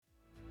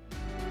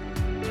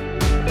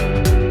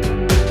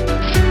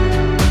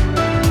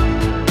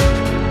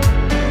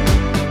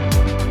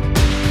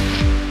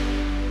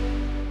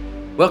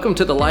Welcome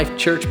to the Life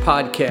Church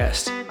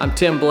Podcast. I'm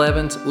Tim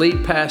Blevins,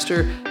 lead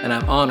pastor, and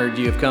I'm honored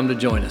you have come to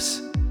join us.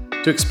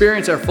 To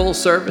experience our full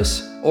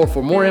service or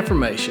for more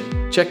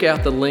information, check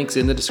out the links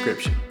in the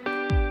description.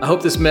 I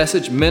hope this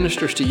message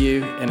ministers to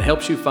you and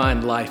helps you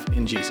find life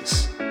in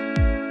Jesus.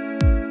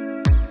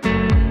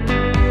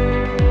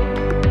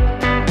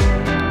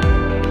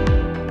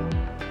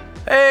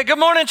 Hey, good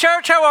morning,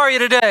 church. How are you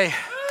today?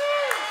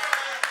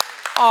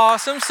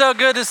 Awesome. So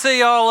good to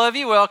see all of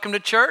you. Welcome to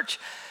church.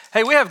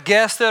 Hey, we have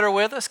guests that are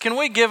with us. Can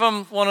we give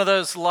them one of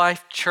those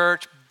Life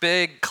Church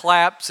big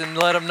claps and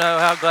let them know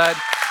how glad?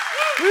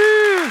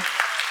 Woo!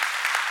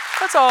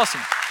 That's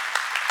awesome.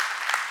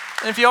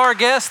 And if you are a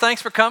guest,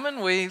 thanks for coming.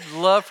 We'd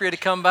love for you to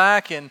come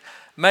back and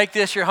make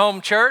this your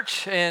home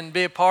church and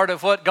be a part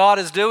of what God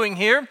is doing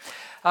here.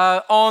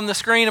 On the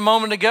screen a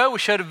moment ago, we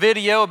showed a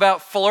video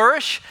about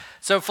Flourish.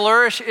 So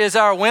Flourish is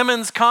our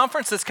women's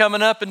conference that's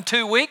coming up in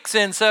 2 weeks.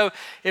 And so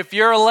if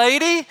you're a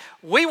lady,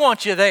 we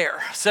want you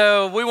there.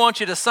 So we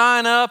want you to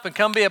sign up and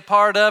come be a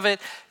part of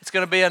it. It's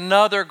going to be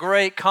another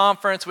great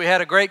conference. We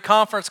had a great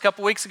conference a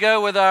couple weeks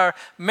ago with our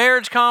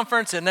marriage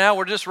conference, and now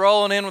we're just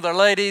rolling in with our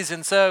ladies.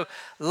 And so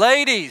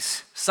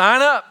ladies,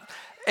 sign up.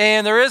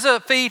 And there is a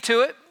fee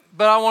to it,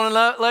 but I want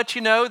to let you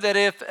know that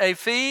if a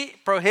fee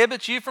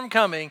prohibits you from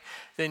coming,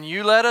 then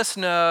you let us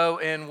know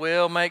and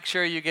we'll make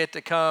sure you get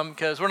to come,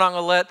 because we're not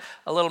going to let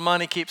a little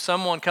money keep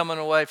someone coming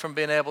away from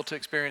being able to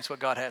experience what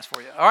God has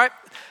for you. All right?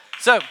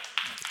 So,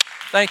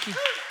 thank you.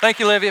 Thank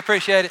you, Livy.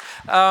 Appreciate it.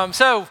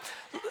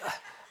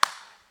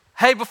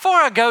 Hey, before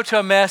I go to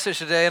a message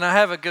today, and I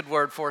have a good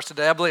word for us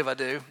today. I believe I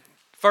do.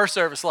 First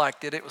service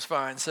liked it. It was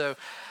fine. So,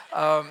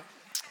 but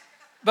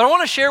I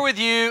want to share with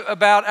you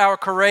about our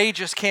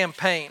Courageous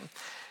campaign.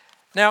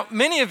 Now,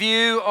 many of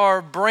you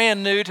are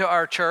brand new to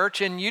our church,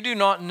 and you do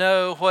not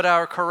know what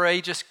our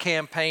Courageous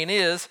campaign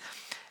is.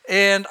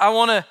 And I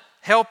want to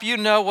help you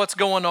know what's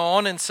going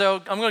on. And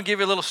so I'm going to give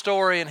you a little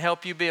story and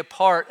help you be a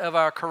part of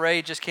our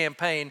Courageous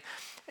campaign.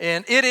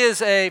 And it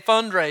is a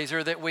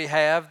fundraiser that we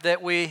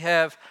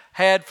have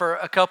had for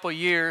a couple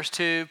years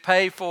to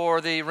pay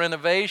for the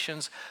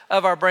renovations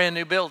of our brand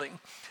new building.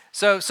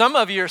 So some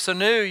of you are so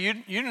new,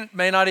 you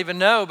may not even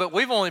know, but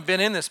we've only been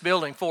in this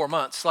building 4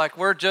 months. Like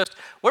we're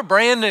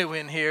brand new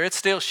in here. It's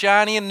still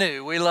shiny and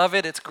new. We love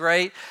it. It's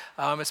great.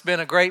 It's been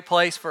a great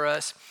place for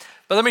us.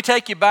 But let me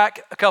take you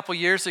back a couple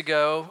years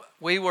ago.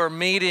 We were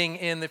meeting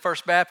in the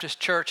First Baptist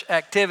Church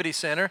Activity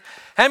Center.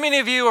 How many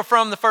of you are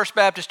from the First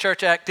Baptist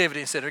Church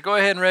Activity Center? Go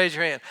ahead and raise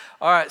your hand.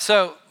 All right.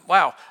 So,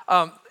 wow.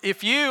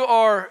 If you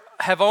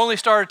have only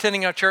started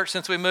attending our church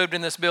since we moved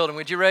in this building,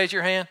 would you raise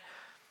your hand?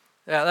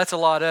 Yeah, that's a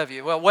lot of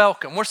you. Well,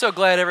 welcome. We're so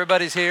glad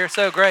everybody's here.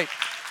 So great.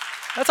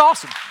 That's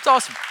awesome. It's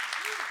awesome.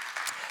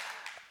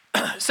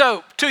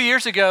 So 2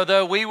 years ago,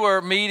 though, we were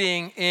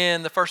meeting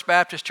in the First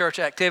Baptist Church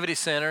Activity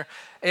Center,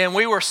 and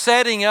we were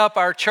setting up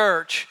our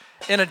church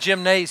in a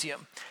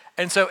gymnasium.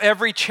 And so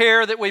every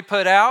chair that we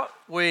put out,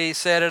 we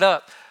set it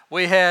up.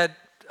 We had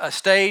a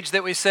stage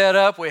that we set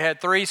up. We had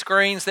 3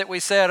 screens that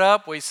we set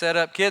up. We set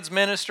up kids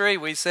ministry.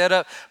 We set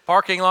up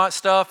parking lot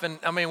stuff. And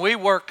I mean, we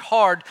worked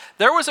hard.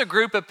 There was a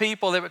group of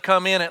people that would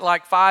come in at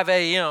like 5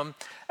 a.m.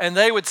 and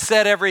they would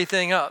set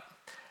everything up.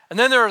 And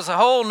then there was a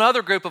whole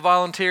nother group of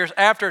volunteers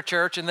after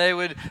church, and they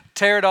would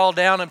tear it all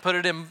down and put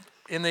it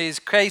in these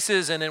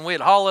cases, and then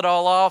we'd haul it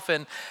all off.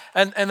 And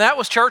that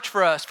was church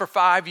for us for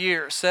 5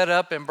 years, set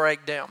up and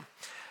break down.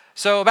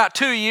 So about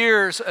 2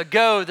 years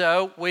ago,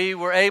 though, we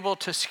were able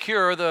to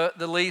secure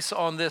the lease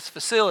on this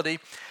facility,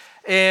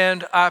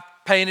 and I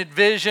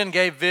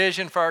gave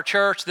vision for our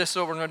church. This is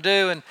what we're going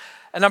to do,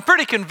 and I'm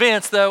pretty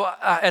convinced, though,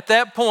 at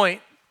that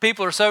point,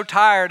 people are so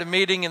tired of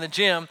meeting in the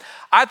gym.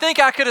 I think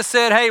I could have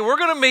said, hey, we're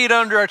going to meet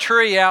under a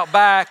tree out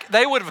back.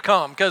 They would have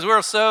come because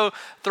we're so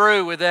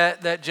through with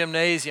that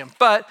gymnasium.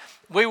 But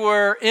we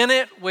were in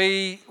it.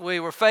 We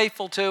were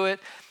faithful to it.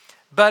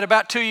 But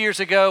about 2 years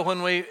ago,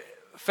 when we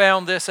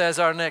found this as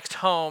our next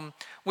home,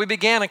 we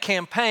began a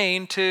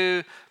campaign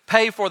to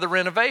pay for the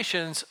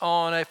renovations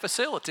on a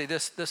facility,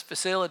 this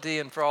facility,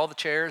 and for all the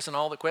chairs and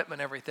all the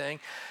equipment and everything.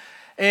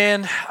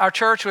 And our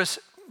church was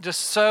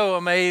just so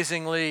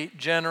amazingly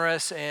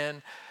generous,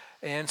 and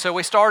so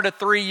we started a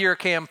 3-year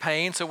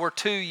campaign. So we're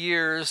 2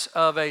 years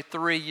of a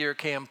 3-year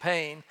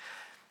campaign.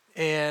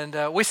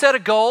 And we set a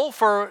goal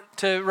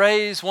to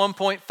raise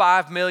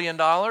 $1.5 million,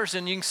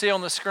 and you can see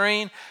on the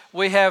screen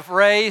we have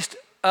raised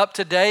up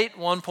to date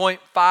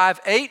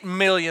 $1.58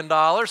 million.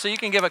 So you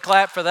can give a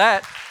clap for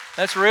that.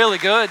 That's really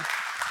good.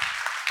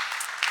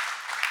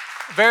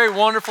 Very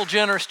wonderful,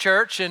 generous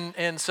church,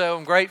 and so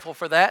I'm grateful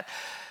for that.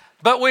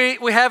 But we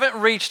haven't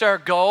reached our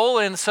goal,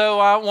 and so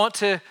I want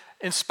to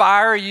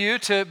inspire you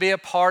to be a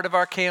part of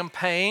our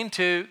campaign,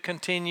 to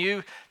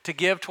continue to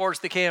give towards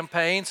the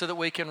campaign so that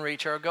we can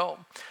reach our goal.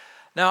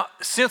 Now,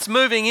 since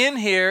moving in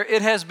here,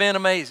 it has been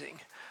amazing.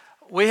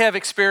 We have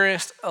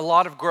experienced a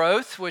lot of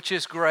growth, which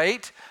is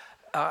great.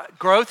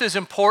 Growth is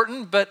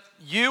important, but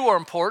you are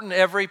important.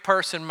 Every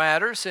person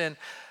matters.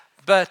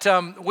 But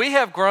we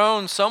have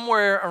grown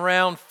somewhere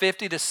around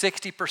 50 to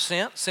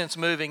 60% since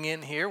moving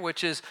in here,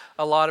 which is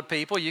a lot of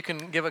people. You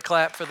can give a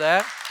clap for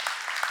that.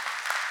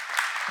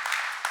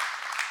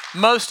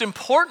 Most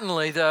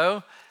importantly,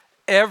 though,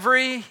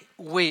 every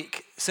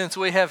week since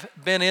we have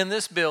been in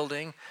this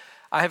building,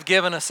 I have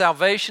given a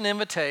salvation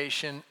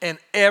invitation, and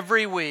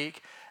every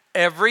week,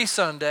 every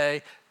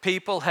Sunday,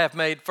 people have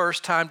made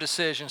first-time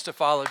decisions to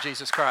follow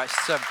Jesus Christ.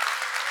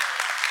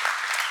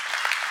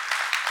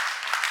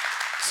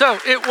 So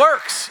it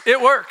works.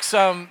 It works.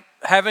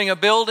 Having a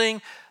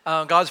building,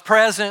 God's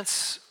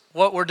presence,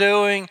 what we're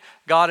doing,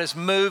 God is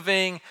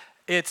moving.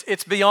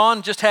 It's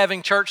beyond just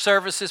having church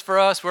services for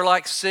us. We're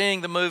like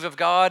seeing the move of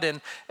God,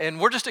 and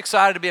we're just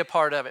excited to be a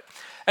part of it.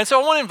 And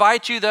so I want to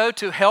invite you, though,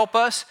 to help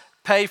us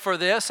pay for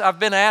this. I've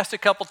been asked a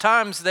couple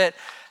times that,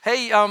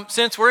 hey,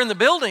 since we're in the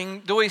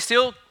building, do we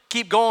still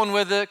keep going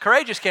with the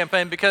Courageous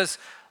campaign? Because,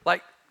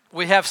 like,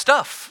 we have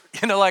stuff,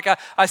 like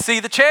I see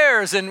the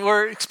chairs and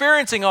we're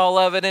experiencing all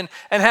of it, and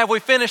have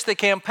we finished the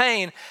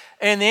campaign?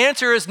 And the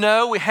answer is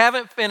no, we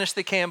haven't finished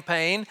the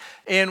campaign,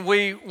 and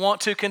we want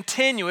to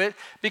continue it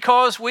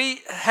because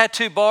we had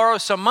to borrow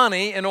some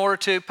money in order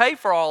to pay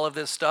for all of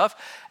this stuff,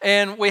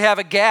 and we have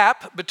a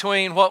gap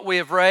between what we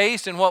have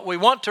raised and what we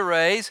want to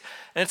raise,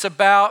 and it's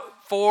about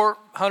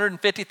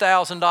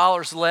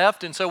 $450,000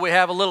 left, and so we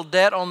have a little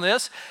debt on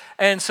this.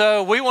 And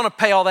so we want to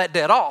pay all that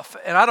debt off,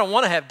 and I don't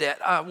want to have debt.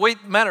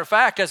 Matter of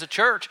fact, as a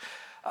church,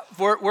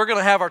 we're going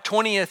to have our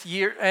 20th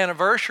year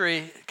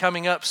anniversary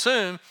coming up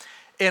soon,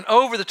 and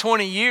over the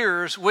 20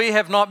 years, we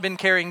have not been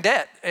carrying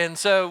debt. And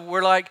so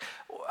we're like,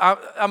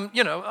 I'm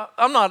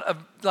not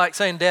like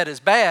saying debt is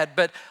bad,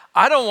 but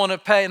I don't want to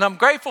pay, and I'm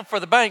grateful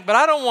for the bank, but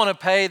I don't want to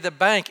pay the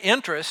bank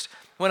interest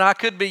when I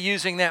could be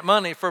using that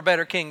money for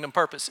better kingdom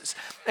purposes.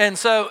 And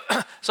so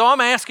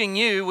I'm asking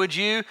you, would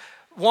you,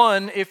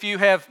 one, if you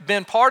have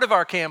been part of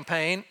our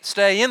campaign,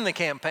 stay in the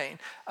campaign.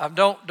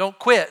 Don't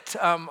quit.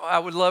 I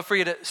would love for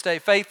you to stay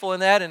faithful in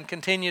that and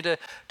continue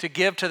to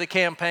give to the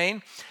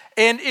campaign.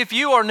 And if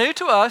you are new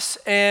to us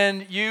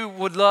and you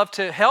would love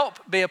to help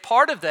be a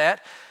part of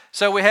that,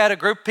 so we had a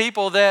group of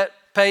people that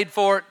paid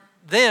for it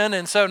then,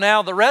 and so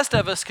now the rest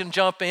of us can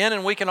jump in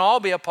and we can all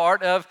be a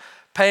part of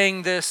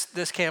paying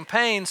this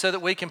campaign so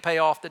that we can pay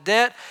off the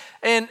debt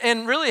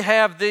and really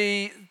have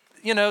the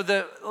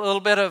little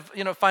bit of,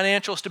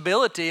 financial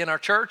stability in our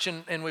church,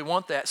 and we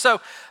want that.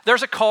 So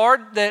there's a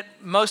card that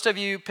most of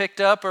you picked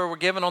up or were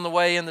given on the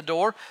way in the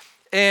door,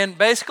 and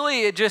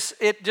basically it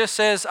just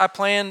says, I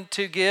plan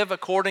to give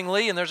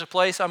accordingly, and there's a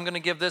place I'm going to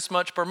give this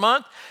much per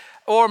month,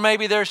 or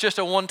maybe there's just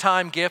a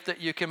one-time gift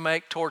that you can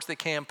make towards the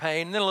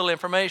campaign, and then a little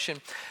information.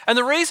 And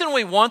the reason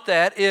we want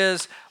that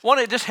is, one,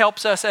 it just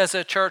helps us as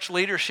a church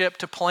leadership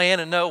to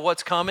plan and know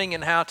what's coming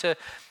and how to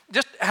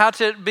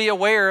be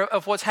aware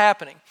of what's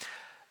happening.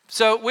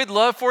 So we'd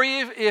love for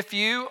you, if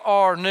you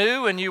are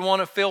new and you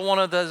want to fill one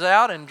of those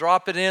out and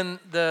drop it in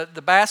the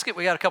basket.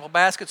 We got a couple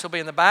baskets will be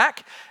in the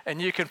back,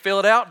 and you can fill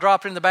it out,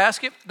 drop it in the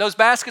basket. Those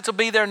baskets will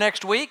be there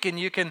next week, and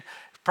you can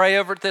pray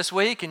over it this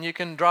week, and you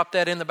can drop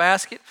that in the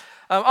basket.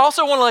 I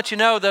also want to let you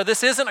know, though,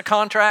 this isn't a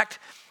contract.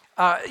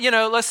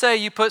 Let's say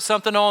you put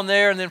something on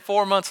there, and then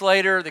 4 months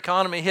later, the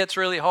economy hits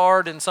really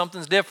hard, and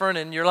something's different,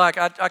 and you're like,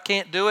 I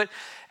can't do it.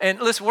 And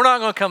listen, we're not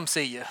going to come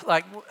see you.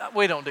 Like,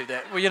 we don't do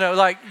that.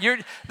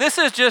 This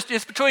is just,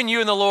 it's between you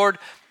and the Lord.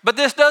 But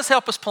this does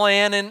help us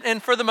plan,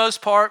 and for the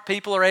most part,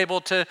 people are able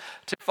to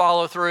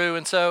follow through.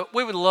 And so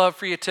we would love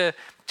for you to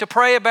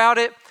pray about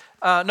it.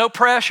 No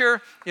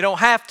pressure. You don't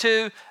have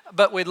to,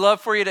 but we'd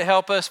love for you to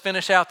help us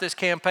finish out this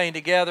campaign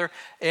together.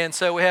 And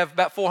so we have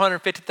about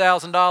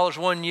 $450,000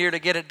 1 year to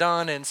get it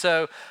done. And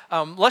so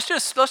let's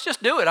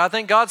just do it. I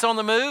think God's on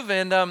the move,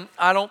 and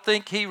I don't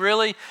think He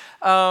really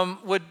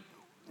would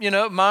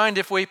mind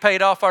if we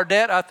paid off our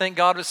debt. I think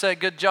God would say,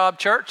 good job,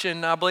 church,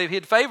 and I believe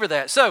He'd favor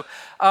that. So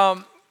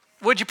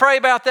would you pray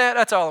about that?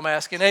 That's all I'm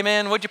asking.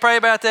 Amen. Would you pray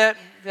about that?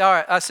 All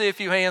right. I see a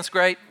few hands.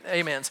 Great.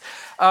 Amens.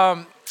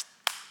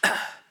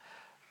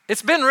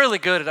 It's been really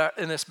good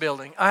in this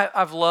building.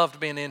 I've loved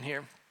being in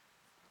here.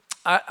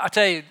 I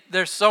tell you,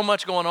 there's so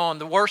much going on.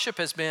 The worship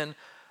has been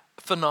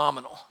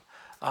phenomenal.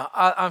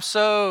 I'm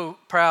so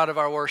proud of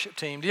our worship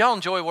team. Do y'all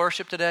enjoy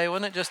worship today?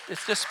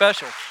 It's just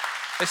special.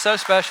 It's so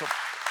special.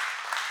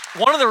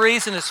 One of the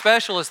reasons it's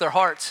special is their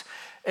hearts.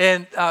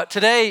 And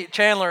today,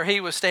 Chandler, he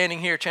was standing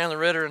here, Chandler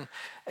Ritter,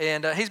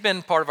 and he's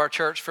been part of our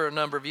church for a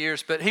number of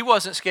years, but he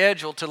wasn't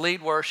scheduled to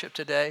lead worship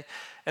today.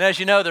 And as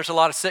you know, there's a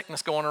lot of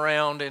sickness going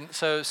around, and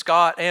so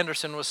Scott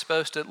Anderson was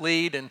supposed to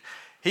lead, and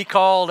he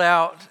called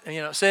out,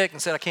 sick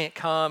and said, I can't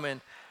come.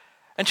 And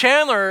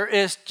Chandler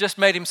is just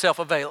made himself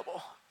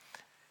available.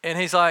 And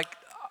he's like,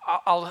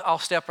 I'll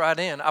step right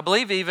in. I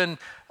believe even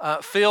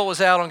Phil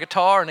was out on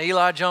guitar, and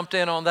Eli jumped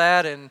in on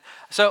that. And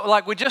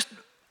so we just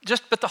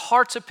but the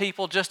hearts of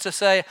people just to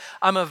say,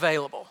 I'm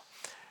available.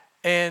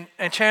 And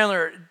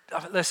Chandler,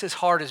 his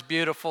heart is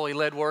beautiful. He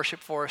led worship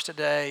for us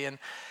today. And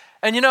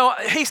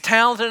he's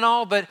talented and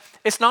all, but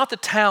it's not the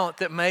talent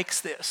that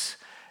makes this.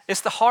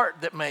 It's the heart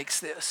that makes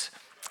this.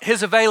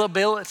 His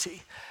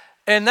availability.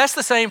 And that's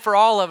the same for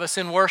all of us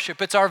in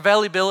worship. It's our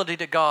availability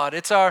to God.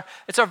 It's our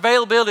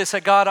availability to say,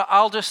 God,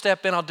 I'll just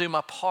step in, I'll do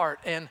my part.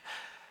 And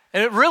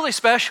it's really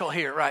special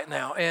here right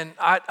now. And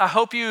I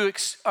hope you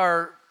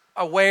are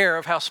aware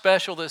of how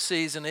special this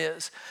season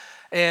is.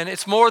 And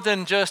it's more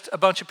than just a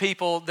bunch of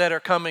people that are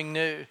coming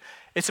new.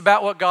 It's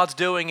about what God's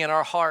doing in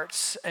our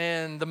hearts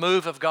and the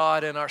move of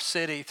God in our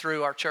city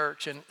through our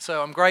church. And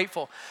so I'm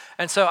grateful.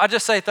 And so I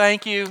just say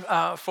thank you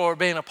for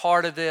being a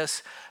part of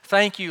this.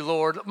 Thank you,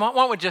 Lord. Why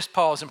don't we just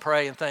pause and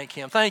pray and thank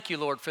Him. Thank you,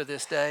 Lord, for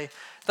this day.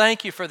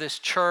 Thank you for this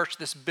church,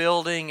 this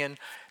building. And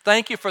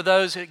thank you for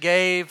those that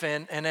gave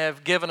and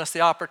have given us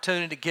the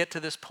opportunity to get to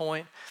this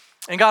point.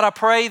 And God, I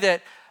pray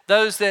that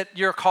those that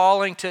you're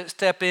calling to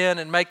step in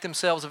and make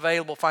themselves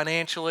available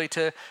financially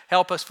to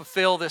help us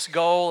fulfill this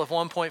goal of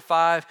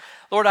 1.5.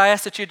 Lord, I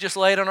ask that you'd just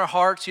lay it on our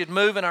hearts, you'd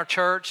move in our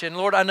church, and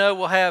Lord, I know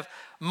we'll have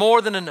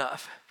more than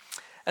enough.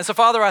 And so,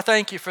 Father, I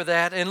thank you for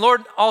that. And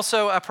Lord,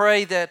 also I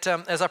pray that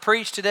as I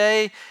preach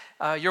today,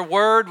 your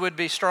word would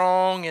be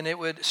strong and it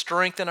would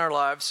strengthen our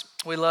lives.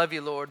 We love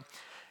you, Lord,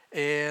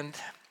 and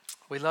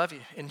we love you.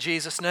 In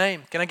Jesus'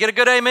 name. Can I get a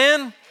good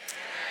amen?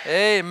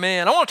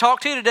 Amen. I want to talk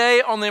to you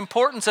today on the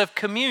importance of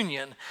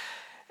communion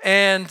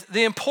and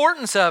the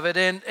importance of it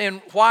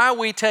and why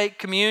we take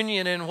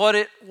communion and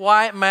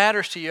why it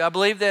matters to you. I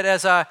believe that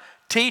as I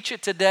teach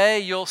it today,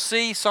 you'll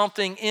see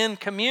something in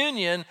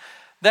communion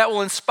that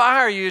will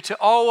inspire you to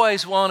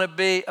always want to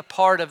be a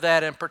part of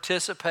that and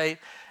participate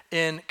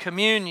in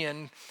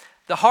communion.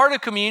 The heart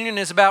of communion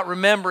is about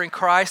remembering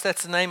Christ.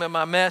 That's the name of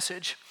my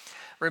message,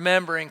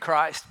 remembering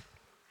Christ.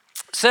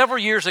 Several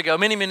years ago,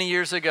 many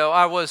years ago,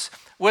 I was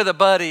with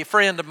a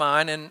friend of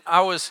mine, and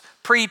I was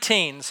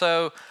preteen,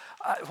 so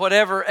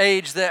whatever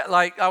age that,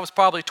 like I was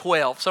probably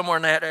 12, somewhere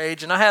in that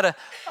age, and I had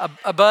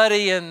a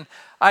buddy, and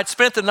I'd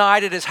spent the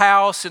night at his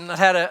house, and I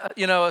had a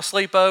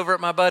sleepover at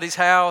my buddy's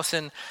house,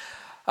 and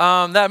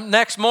that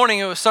next morning,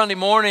 it was Sunday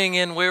morning,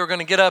 and we were going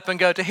to get up and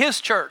go to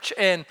his church,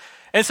 and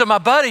so my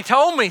buddy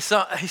told me,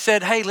 he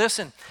said, hey,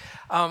 listen,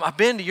 I've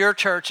been to your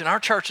church, and our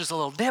church is a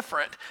little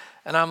different,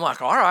 and I'm like,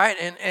 all right,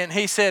 and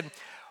he said,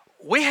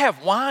 we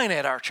have wine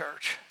at our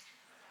church.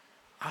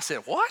 I said,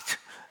 what?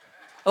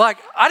 Like,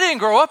 I didn't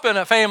grow up in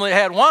a family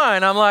that had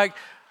wine. I'm like,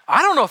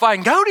 I don't know if I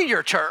can go to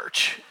your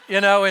church,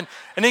 and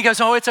he goes,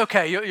 oh, it's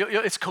okay,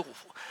 it's cool.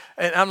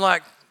 And I'm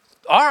like,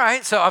 all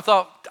right. So I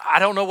thought, I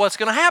don't know what's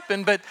going to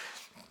happen, but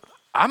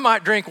I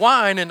might drink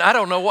wine, and I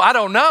don't know.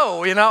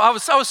 I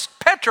was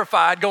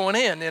petrified going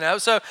in,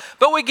 So,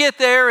 but we get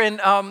there,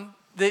 and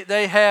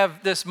they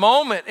have this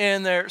moment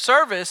in their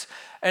service,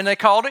 and they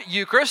called it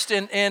Eucharist,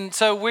 and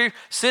so we're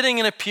sitting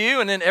in a pew,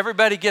 and then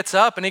everybody gets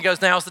up, and he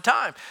goes, now's the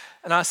time.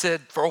 And I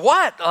said, for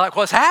what? Like,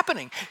 what's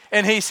happening?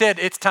 And he said,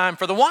 it's time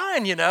for the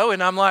wine,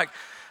 and I'm like,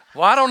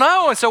 well, I don't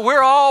know. And so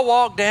we're all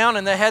walked down,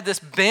 and they had this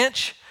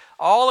bench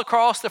all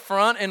across the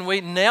front, and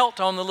we knelt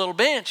on the little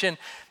bench,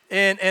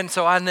 and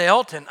so I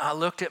knelt, and I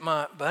looked at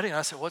my buddy, and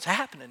I said, what's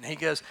happening? And he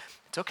goes,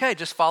 it's okay,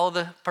 just follow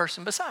the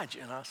person beside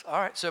you. And I said,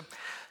 all right. So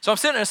I'm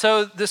sitting there,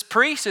 so this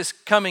priest is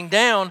coming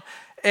down,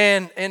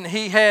 and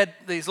he had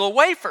these little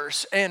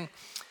wafers, and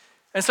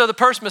so the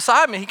person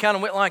beside me, he kind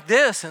of went like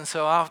this, and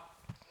so I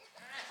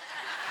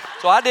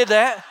did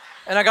that,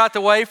 and I got the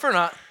wafer, and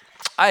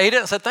I ate it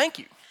and said thank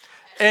you,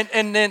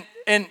 and then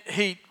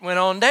he went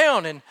on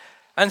down,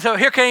 and so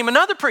here came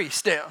another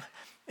priest down,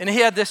 and he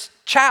had this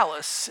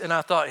chalice, and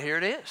I thought, here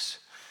it is.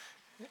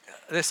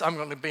 I'm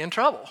going to be in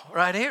trouble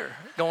right here,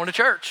 going to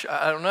church.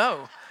 I don't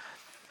know.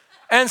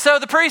 And so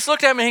the priest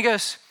looked at me, and he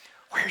goes,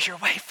 where's your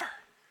wafer?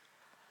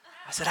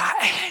 I said, I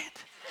ate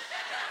it.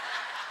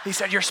 He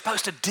said, you're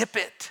supposed to dip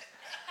it.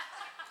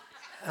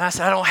 And I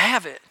said, I don't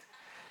have it.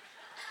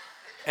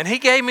 And he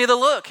gave me the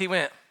look. He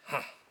went,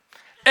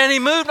 and he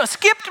moved and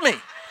skipped me,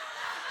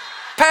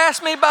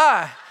 passed me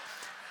by.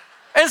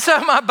 And so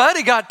my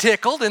buddy got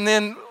tickled, and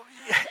then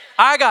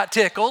I got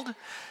tickled.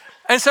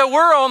 And so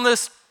we're on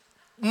this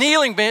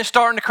kneeling bench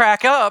starting to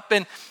crack up.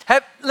 And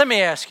let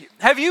me ask you,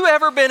 have you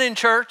ever been in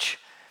church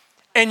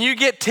and you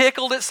get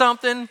tickled at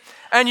something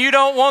and you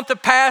don't want the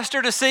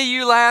pastor to see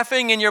you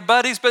laughing and your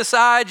buddies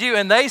beside you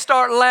and they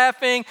start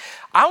laughing?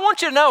 I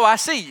want you to know I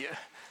see you.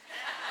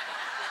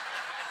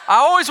 I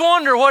always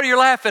wonder what you're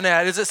laughing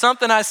at. Is it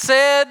something I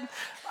said?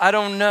 I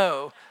don't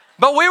know.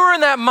 But we were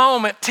in that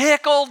moment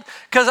tickled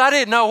because I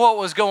didn't know what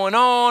was going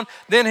on.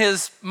 Then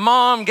his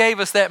mom gave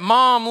us that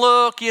mom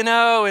look,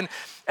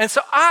 and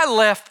so I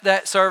left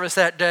that service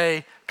that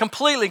day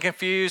completely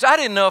confused. I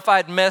didn't know if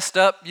I'd messed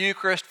up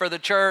Eucharist for the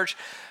church,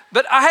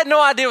 but I had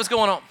no idea what was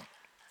going on.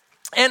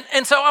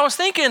 And so I was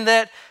thinking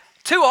that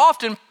too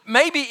often,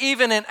 maybe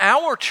even in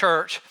our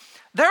church,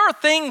 there are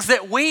things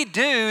that we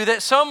do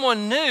that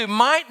someone new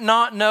might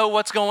not know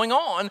what's going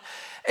on.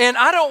 And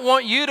I don't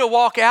want you to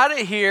walk out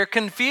of here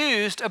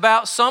confused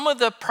about some of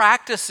the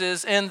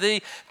practices and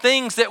the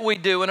things that we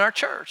do in our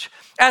church.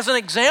 As an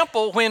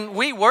example, when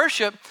we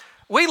worship,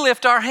 we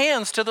lift our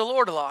hands to the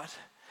Lord a lot.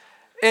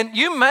 And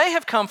you may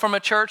have come from a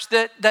church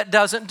that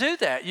doesn't do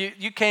that.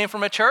 You came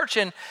from a church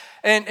and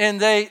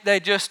they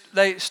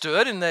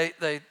stood and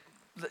they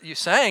you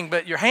sang,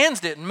 but your hands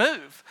didn't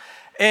move.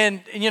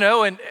 And,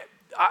 and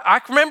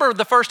I remember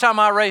the first time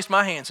I raised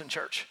my hands in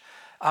church.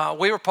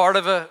 We were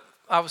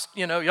I was,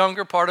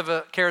 younger, part of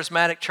a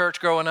charismatic church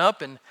growing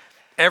up, and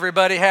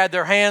everybody had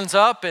their hands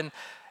up, and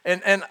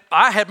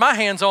I had my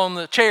hands on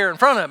the chair in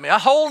front of me. I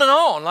holding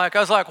on, I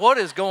was like, what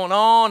is going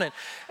on?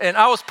 And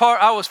I was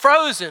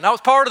frozen. I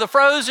was part of the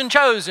frozen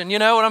chosen, you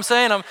know what I'm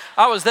saying?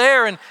 I was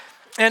there, and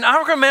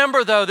I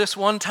remember, though, this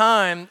one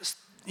time,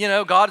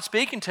 God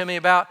speaking to me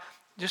about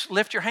just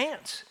lift your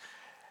hands.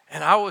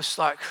 And I was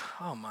like,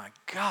 oh my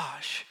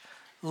gosh,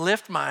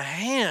 lift my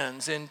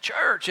hands in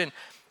church.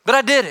 But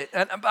I did it.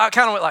 And I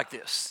kind of went like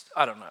this.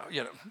 I don't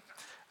know,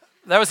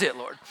 That was it,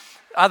 Lord.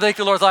 I think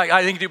the Lord's like,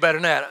 I think you do better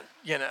than that,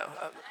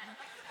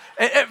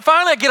 And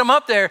finally I get them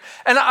up there.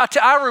 And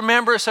I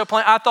remember so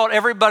plain, I thought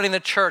everybody in the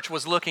church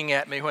was looking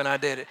at me when I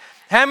did it.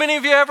 How many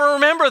of you ever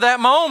remember that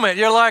moment?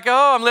 You're like,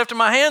 oh, I'm lifting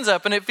my hands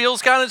up, and it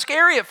feels kind of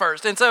scary at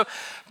first.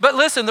 But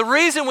listen, the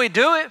reason we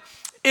do it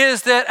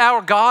is that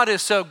our God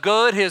is so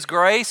good, His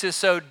grace is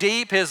so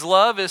deep, His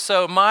love is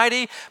so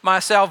mighty. My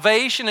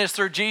salvation is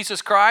through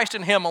Jesus Christ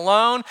and Him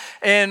alone.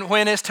 And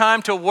when it's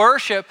time to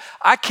worship,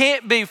 I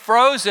can't be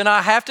frozen.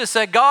 I have to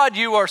say, God,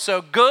 you are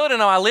so good,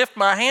 and I lift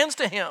my hands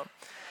to Him.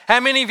 How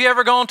many of you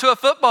ever gone to a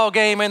football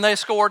game and they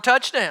score a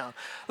touchdown?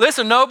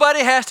 Listen, nobody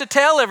has to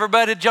tell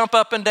everybody to jump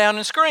up and down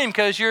and scream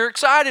because you're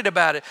excited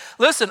about it.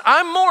 Listen,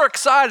 I'm more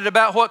excited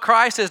about what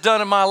Christ has done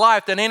in my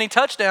life than any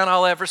touchdown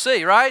I'll ever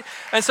see, right?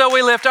 And so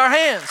we lift our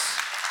hands.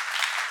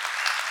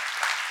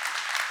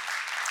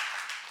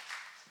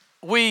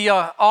 We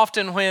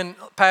often, when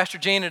Pastor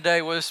Gina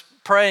today was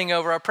praying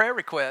over our prayer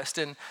request,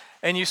 and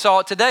you saw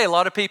it today, a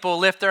lot of people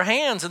lift their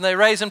hands and they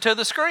raise them to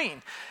the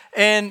screen.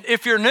 And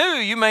if you're new,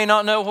 you may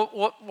not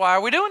know why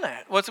are we doing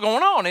that? What's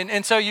going on?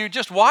 And so you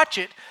just watch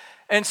it.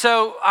 And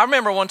so I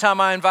remember one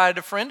time I invited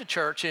a friend to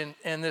church,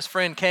 and this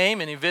friend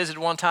came and he visited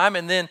one time,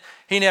 and then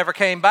he never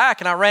came back.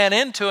 And I ran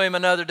into him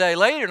another day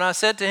later, and I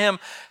said to him,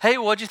 hey,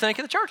 what'd you think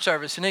of the church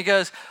service? And he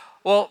goes,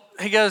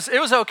 it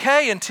was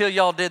okay until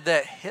y'all did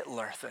that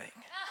Hitler thing.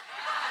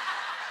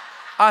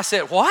 I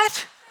said,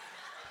 what?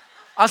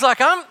 I was like,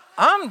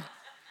 I'm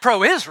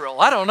pro-Israel.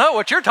 I don't know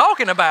what you're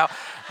talking about.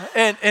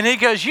 And he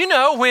goes,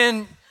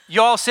 when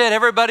y'all said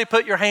everybody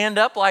put your hand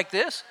up like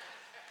this?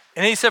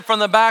 And he said, from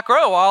the back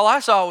row, all I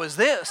saw was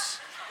this.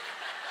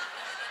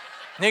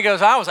 And he goes,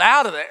 I was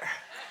out of there.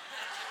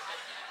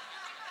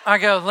 I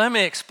go, let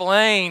me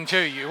explain to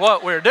you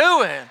what we're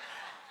doing.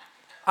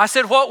 I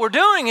said, what we're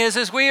doing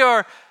is we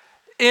are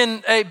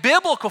in a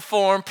biblical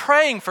form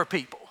praying for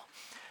people.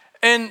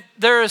 And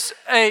there's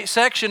a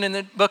section in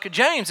the book of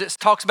James that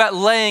talks about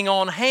laying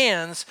on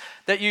hands,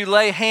 that you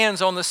lay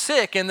hands on the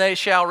sick and they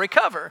shall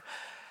recover.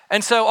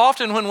 And so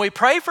often when we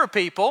pray for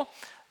people,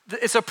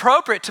 it's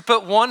appropriate to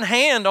put one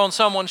hand on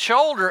someone's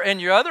shoulder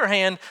and your other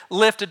hand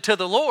lifted to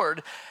the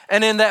Lord.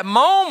 And in that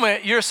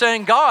moment, you're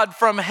saying, God,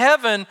 from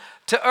heaven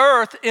to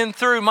earth, in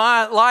through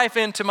my life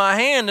into my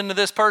hand, into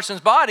this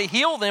person's body,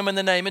 heal them in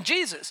the name of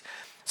Jesus.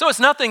 So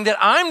it's nothing that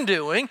I'm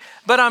doing,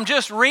 but I'm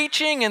just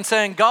reaching and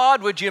saying,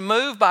 God, would you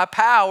move by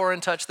power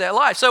and touch that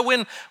life? So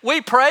when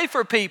we pray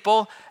for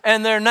people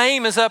and their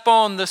name is up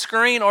on the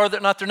screen, or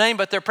not their name,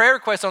 but their prayer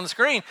request on the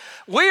screen,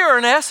 we are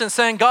in essence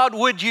saying, God,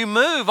 would you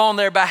move on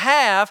their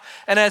behalf?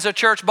 And as a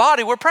church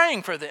body, we're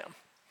praying for them.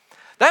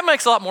 That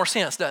makes a lot more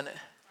sense, doesn't it?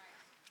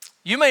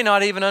 You may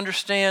not even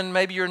understand,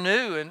 maybe you're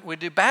new, and we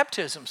do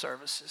baptism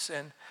services,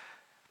 and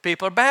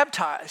people are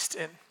baptized.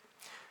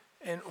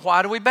 And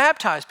why do we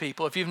baptize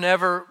people? If you've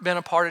never been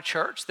a part of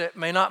church, that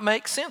may not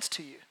make sense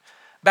to you.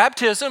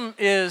 Baptism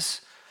is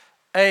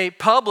a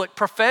public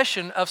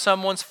profession of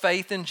someone's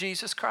faith in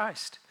Jesus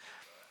Christ.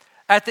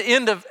 At the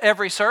end of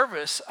every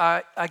service,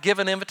 I give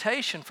an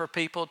invitation for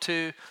people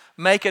to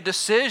make a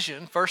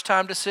decision,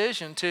 first-time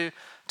decision, to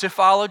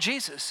follow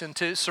Jesus and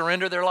to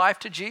surrender their life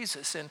to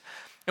Jesus. And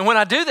when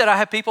I do that, I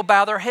have people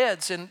bow their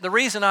heads. And the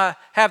reason I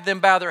have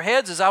them bow their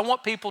heads is I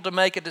want people to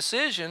make a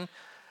decision,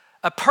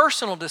 a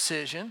personal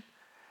decision,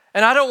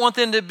 and I don't want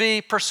them to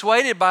be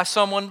persuaded by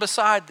someone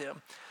beside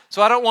them.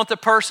 So I don't want the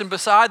person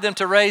beside them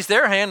to raise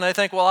their hand and they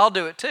think, well, I'll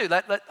do it too.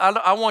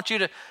 I want you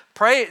to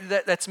pray,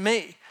 that's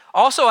me.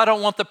 Also, I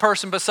don't want the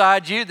person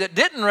beside you that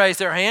didn't raise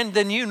their hand,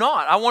 then you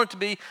not. I want it to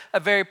be a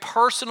very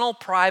personal,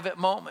 private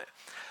moment.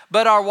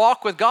 But our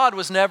walk with God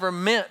was never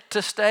meant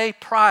to stay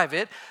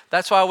private.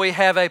 That's why we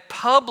have a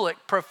public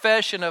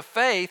profession of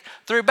faith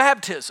through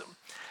baptism.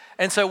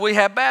 And so we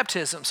have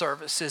baptism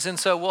services, and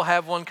so we'll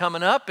have one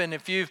coming up. And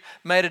if you've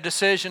made a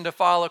decision to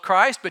follow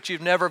Christ, but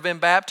you've never been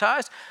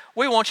baptized,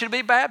 we want you to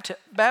be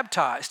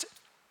baptized.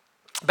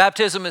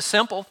 Baptism is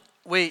simple.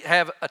 We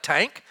have a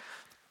tank.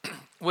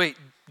 We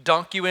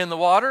dunk you in the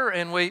water,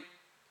 and we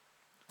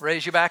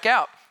raise you back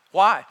out.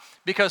 Why?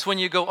 Because when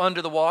you go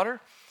under the water,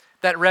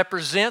 that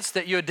represents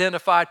that you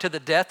identify to the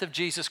death of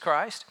Jesus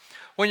Christ.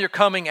 When you're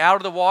coming out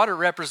of the water, it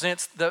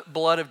represents the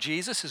blood of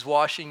Jesus is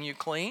washing you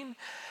clean.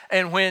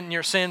 And when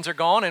your sins are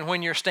gone, and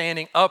when you're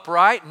standing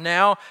upright,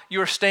 now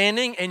you're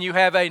standing and you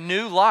have a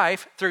new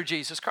life through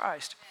Jesus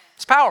Christ.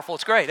 It's powerful.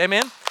 It's great.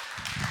 Amen?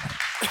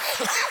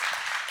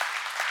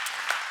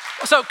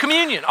 So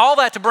communion, all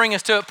that to bring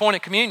us to a point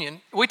of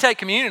communion. We take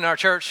communion in our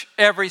church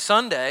every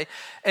Sunday,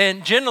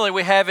 and generally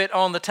we have it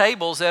on the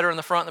tables that are in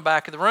the front and the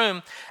back of the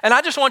room. And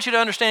I just want you to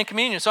understand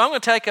communion. So I'm going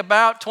to take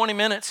about 20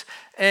 minutes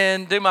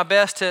and do my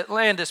best to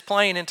land this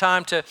plane in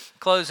time to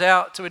close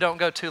out so we don't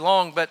go too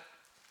long. But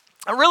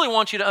I really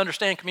want you to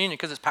understand communion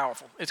because it's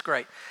powerful. It's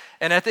great.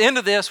 And at the end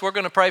of this, we're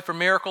going to pray for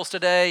miracles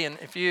today. And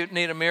if you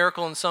need a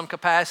miracle in some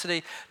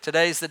capacity,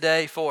 today's the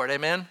day for it.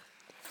 Amen?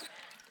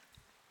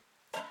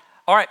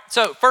 All right,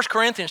 so 1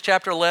 Corinthians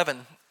chapter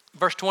 11,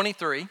 verse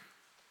 23.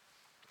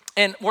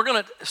 And we're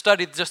going to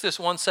study just this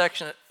one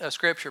section of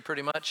Scripture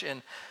pretty much.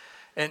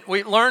 And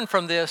we learn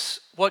from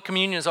this what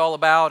communion is all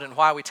about and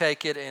why we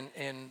take it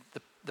and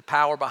the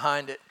power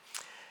behind it.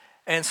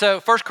 And so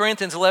 1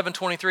 Corinthians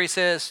 11:23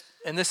 says,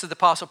 and this is the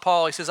Apostle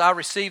Paul, he says, I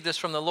received this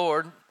from the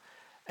Lord,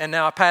 and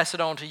now I pass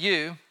it on to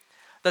you,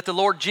 that the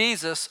Lord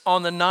Jesus,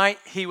 on the night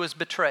he was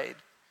betrayed.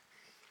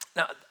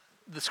 Now,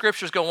 the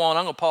Scriptures go on.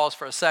 I'm going to pause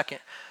for a second.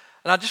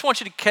 And I just want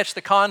you to catch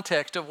the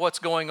context of what's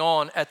going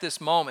on at this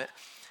moment.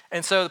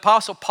 And so the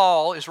Apostle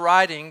Paul is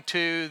writing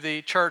to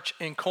the church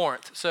in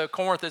Corinth. So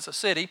Corinth is a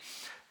city,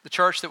 the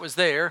church that was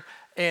there,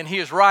 and he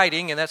is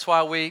writing, and that's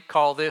why we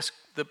call this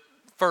the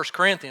 1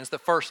 Corinthians, the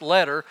first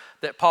letter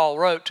that Paul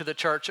wrote to the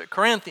church at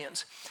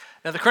Corinthians.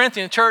 Now the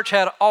Corinthian church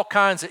had all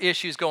kinds of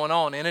issues going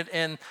on in it,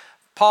 and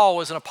Paul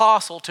was an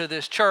apostle to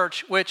this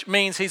church, which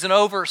means he's an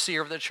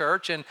overseer of the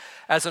church, and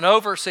as an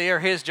overseer,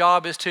 his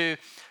job is to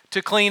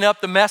clean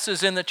up the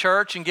messes in the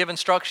church and give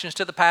instructions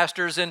to the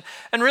pastors and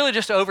really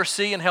just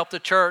oversee and help the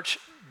church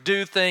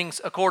do things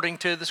according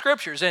to the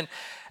Scriptures. And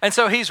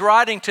so he's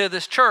writing to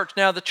this church.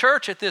 Now, the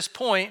church at this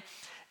point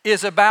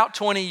is about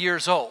 20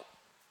 years old.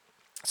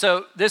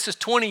 So this is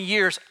 20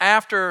 years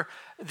after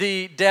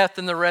the death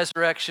and the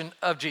resurrection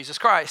of Jesus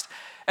Christ.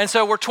 And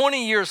so we're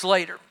 20 years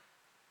later.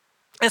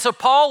 And so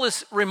Paul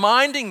is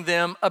reminding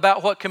them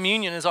about what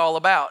communion is all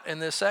about in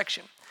this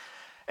section.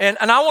 And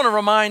I want to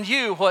remind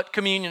you what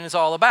communion is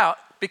all about,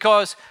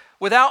 because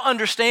without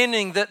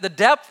understanding the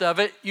depth of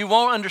it, you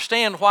won't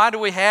understand why do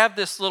we have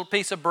this little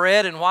piece of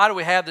bread and why do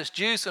we have this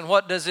juice and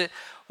what does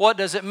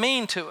it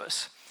mean to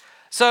us.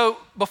 So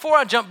before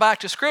I jump back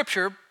to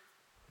Scripture,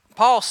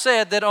 Paul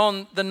said that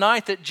on the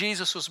night that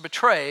Jesus was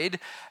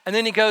betrayed, and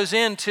then he goes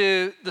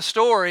into the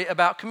story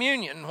about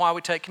communion and why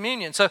we take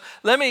communion. So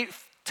let me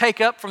take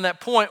up from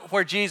that point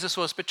where Jesus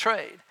was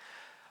betrayed.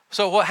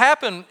 So what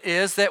happened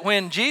is that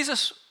when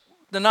Jesus,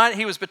 the night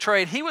he was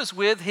betrayed, he was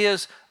with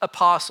his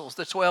apostles,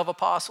 the 12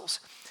 apostles,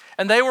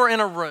 and they were in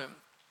a room.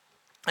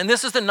 And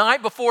this is the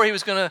night before he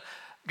was going to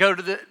go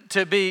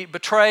to be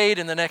betrayed,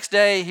 and the next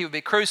day he would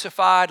be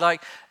crucified.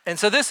 And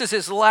so this is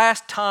his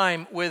last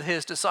time with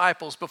his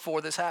disciples before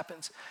this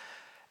happens.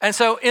 And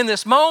so in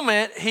this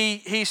moment,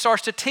 he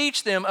starts to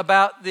teach them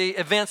about the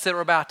events that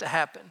were about to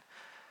happen.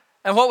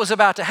 And what was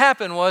about to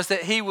happen was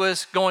that he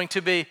was going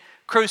to be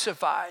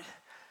crucified.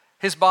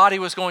 His body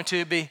was going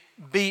to be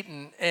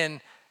beaten,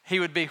 and he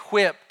would be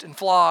whipped and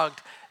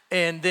flogged,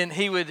 and then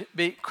he would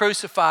be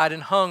crucified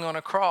and hung on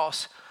a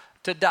cross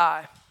to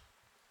die.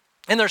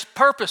 And there's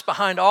purpose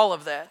behind all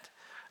of that.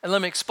 And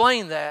let me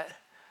explain that.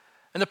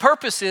 And the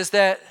purpose is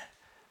that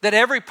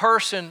every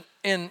person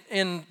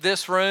in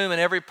this room and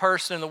every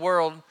person in the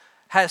world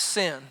has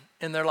sin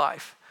in their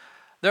life.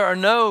 There are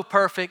no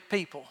perfect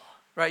people,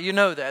 right? You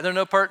know that. There are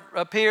no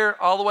up here,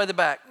 all the way to the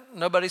back.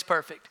 Nobody's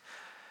perfect.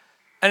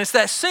 And it's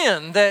that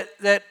sin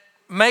that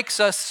makes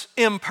us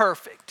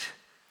imperfect.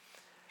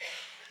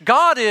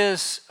 God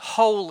is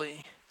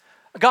holy.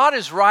 God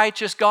is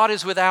righteous. God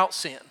is without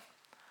sin.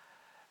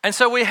 And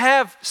so we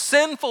have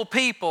sinful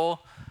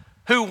people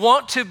who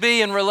want to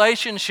be in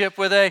relationship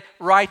with a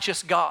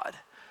righteous God.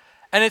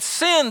 And it's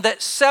sin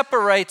that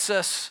separates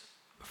us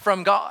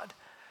from God.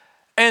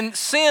 And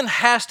sin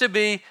has to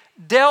be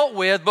dealt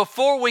with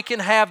before we can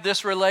have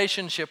this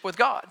relationship with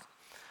God.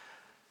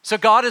 So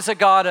God is a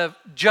God of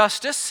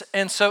justice,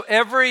 and so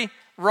every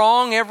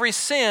wrong, every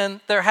sin,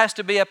 there has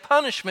to be a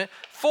punishment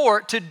for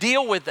it to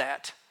deal with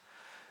that.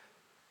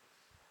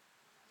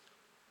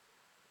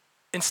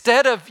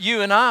 Instead of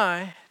you and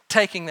I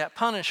taking that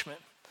punishment,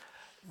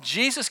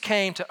 Jesus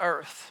came to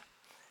earth.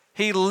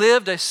 He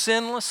lived a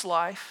sinless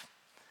life,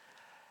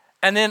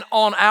 and then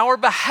on our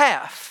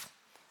behalf,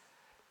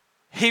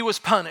 he was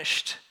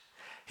punished.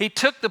 He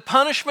took the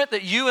punishment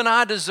that you and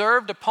I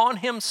deserved upon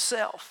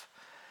himself,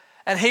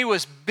 and he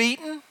was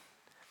beaten,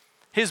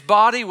 his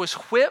body was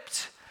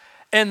whipped,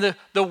 and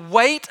the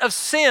weight of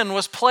sin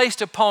was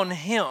placed upon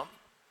him.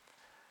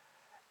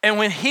 And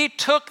when he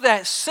took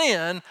that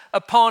sin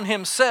upon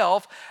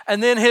himself,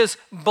 and then his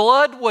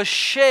blood was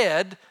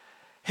shed,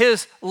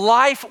 his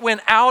life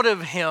went out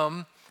of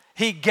him,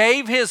 he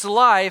gave his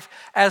life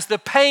as the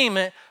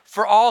payment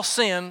for all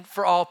sin,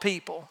 for all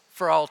people,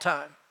 for all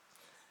time.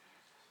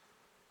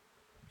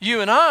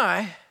 You and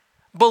I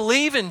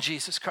believe in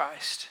Jesus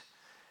Christ.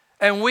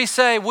 And we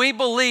say we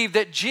believe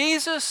that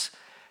Jesus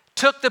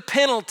took the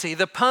penalty,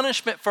 the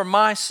punishment for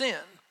my sin.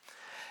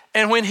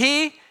 And when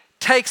he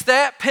takes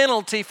that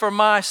penalty for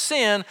my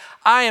sin,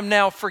 I am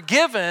now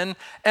forgiven,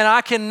 and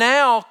I can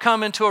now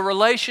come into a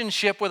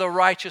relationship with a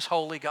righteous,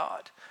 holy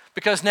God,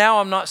 because now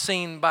I'm not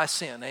seen by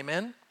sin.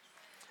 Amen?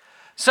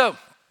 So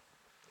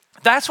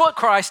that's what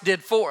Christ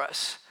did for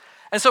us.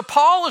 And so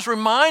Paul is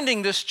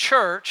reminding this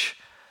church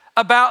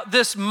about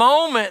this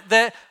moment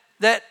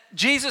that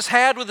Jesus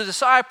had with the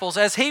disciples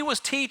as he was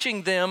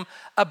teaching them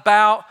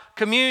about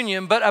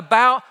communion, but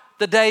about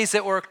the days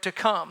that were to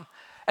come.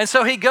 And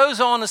so he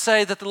goes on to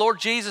say that the Lord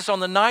Jesus,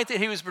 on the night that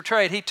he was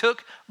betrayed, he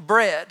took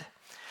bread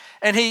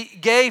and he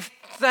gave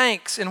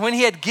thanks. And when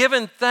he had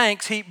given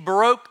thanks, he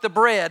broke the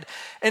bread.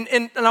 And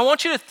I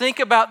want you to think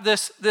about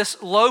this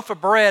loaf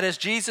of bread as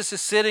Jesus is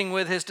sitting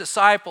with his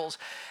disciples.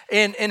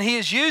 And he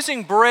is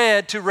using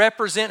bread to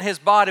represent his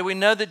body. We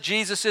know that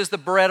Jesus is the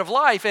bread of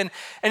life. And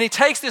he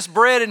takes this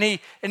bread and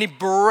he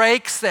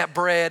breaks that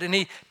bread and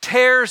he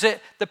tears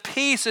the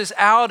pieces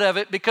out of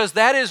it, because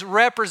that is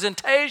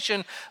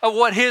representation of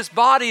what his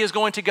body is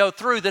going to go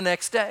through the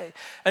next day.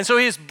 And so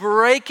he is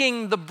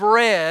breaking the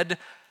bread,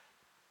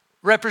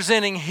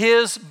 representing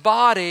his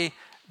body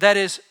that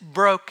is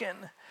broken.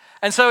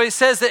 And so he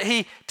says that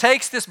he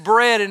takes this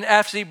bread, and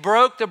after he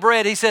broke the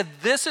bread, he said,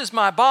 "This is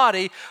my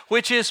body,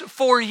 which is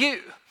for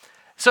you."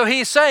 So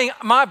he's saying,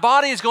 my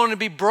body is going to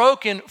be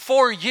broken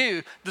for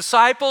you,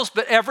 disciples,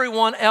 but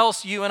everyone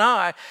else, you and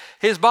I.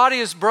 His body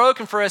is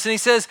broken for us. And he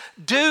says,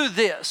 do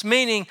this,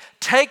 meaning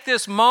take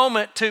this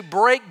moment to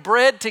break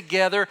bread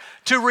together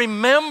to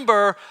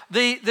remember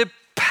the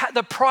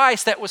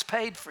price that was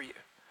paid for you,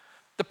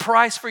 the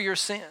price for your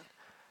sin.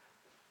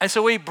 And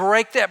so we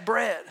break that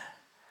bread.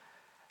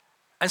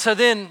 And so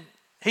then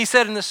he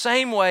said, in the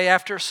same way,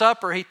 after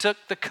supper, he took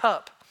the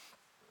cup.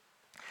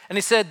 And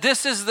he said,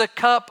 "This is the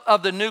cup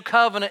of the new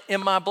covenant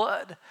in my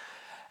blood."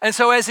 And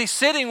so as he's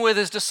sitting with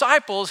his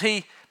disciples,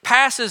 he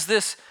passes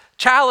this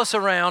chalice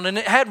around, and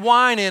it had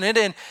wine in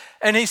it.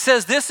 And he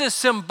says, "This is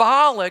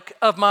symbolic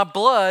of my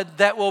blood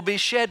that will be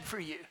shed for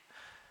you."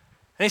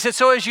 And he said,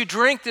 "So as you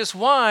drink this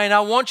wine,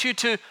 I want you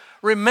to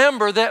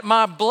remember that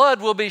my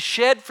blood will be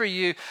shed for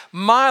you.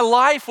 My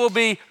life will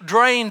be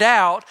drained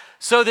out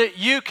so that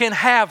you can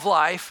have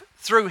life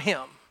through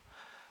him."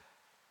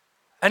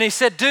 And he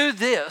said, "Do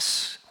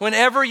this.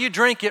 Whenever you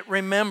drink it,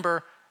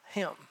 remember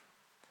him."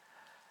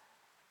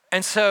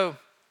 And so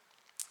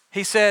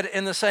he said,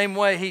 in the same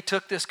way, he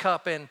took this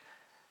cup and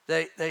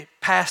they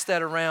passed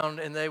that around,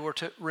 and they were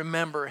to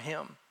remember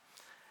him.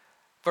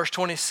 Verse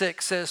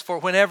 26 says, "For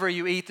whenever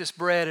you eat this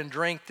bread and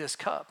drink this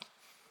cup,"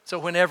 so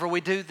whenever we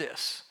do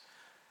this,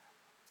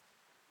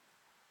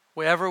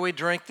 whenever we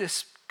drink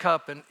this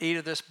cup and eat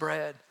of this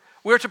bread,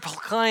 we're to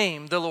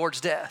proclaim the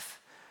Lord's death.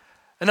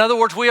 In other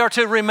words, we are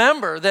to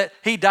remember that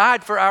he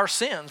died for our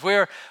sins.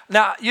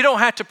 Now, you don't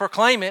have to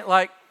proclaim it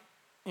like,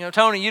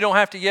 Tony, you don't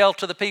have to yell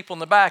to the people in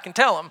the back and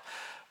tell them.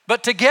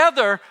 But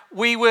together,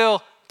 we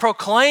will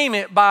proclaim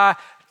it by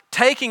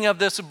taking of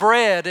this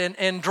bread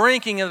and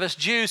drinking of this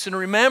juice and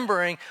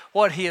remembering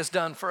what he has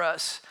done for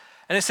us.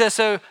 And it says,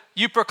 so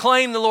you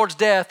proclaim the Lord's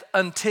death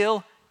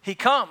until he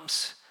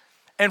comes.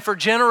 And for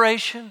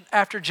generation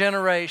after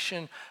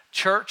generation,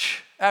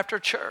 church after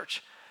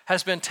church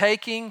has been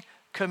taking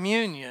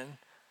communion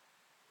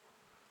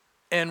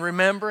and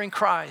remembering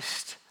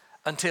Christ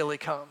until he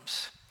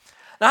comes.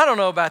 Now, I don't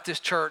know about this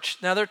church.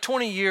 Now, they're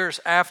 20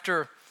 years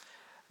after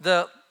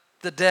the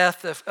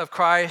death of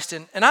Christ,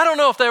 and I don't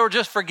know if they were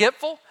just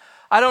forgetful.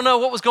 I don't know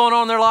what was going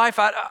on in their life.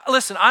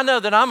 Listen, I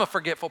know that I'm a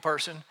forgetful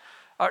person.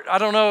 I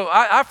don't know.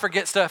 I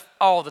forget stuff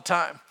all the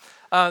time.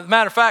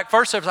 Matter of fact,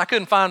 first service, I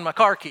couldn't find my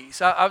car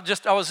keys. I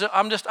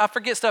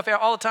forget stuff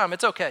all the time.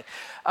 It's okay.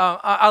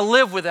 I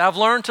live with it. I've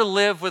learned to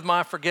live with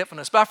my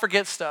forgetfulness, but I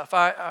forget stuff.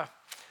 I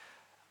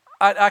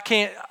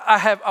can't. I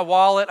have a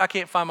wallet. I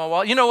can't find my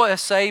wallet. You know what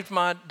has saved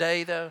my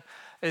day though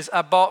is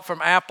I bought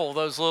from Apple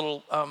those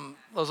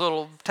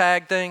little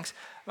tag things.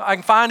 I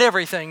can find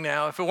everything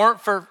now. If it weren't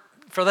for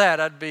that,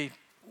 I'd be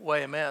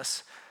way a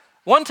mess.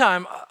 One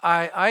time,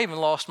 I even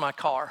lost my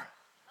car.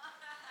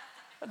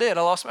 I did.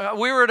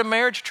 We were at a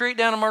marriage retreat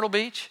down in Myrtle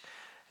Beach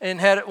and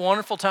had a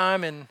wonderful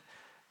time. And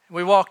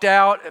we walked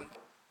out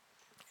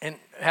and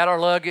had our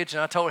luggage.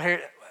 And I told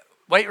her,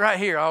 wait right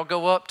here. I'll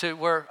go up to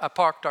where I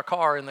parked our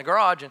car in the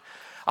garage and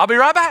I'll be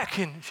right back.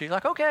 And she's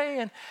like,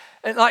 okay.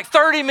 And like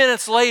 30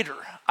 minutes later,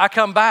 I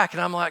come back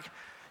and I'm like,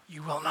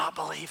 you will not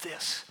believe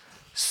this.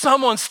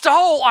 Someone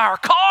stole our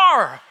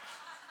car.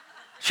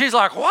 She's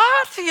like,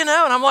 what? And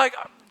I'm like,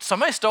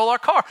 somebody stole our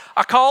car.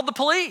 I called the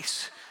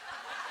police.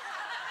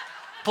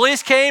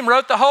 Police came,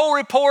 wrote the whole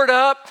report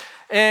up,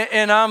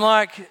 and I'm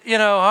like,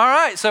 all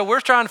right. So we're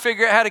trying to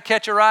figure out how to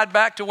catch a ride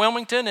back to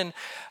Wilmington,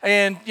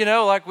 and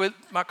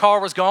my car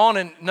was gone,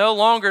 and no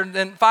longer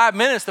than 5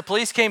 minutes, the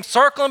police came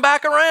circling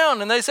back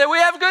around, and they said, we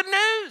have good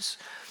news.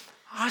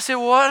 I said,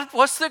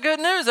 what's the good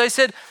news? They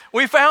said,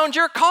 we found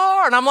your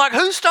car. And I'm like,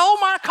 who stole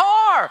my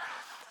car?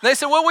 They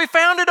said, well, we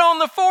found it on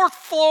the 4th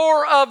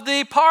floor of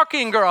the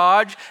parking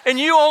garage, and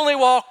you only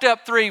walked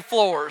up 3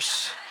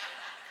 floors.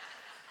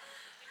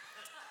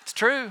 It's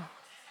true.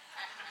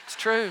 It's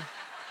true.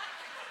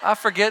 I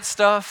forget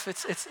stuff.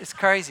 It's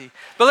crazy.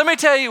 But let me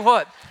tell you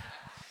what,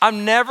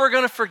 I'm never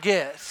going to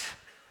forget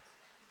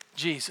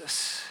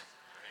Jesus,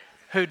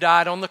 who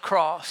died on the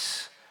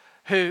cross,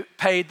 who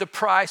paid the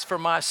price for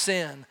my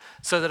sin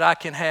so that I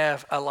can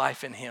have a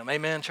life in him.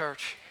 Amen,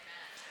 church?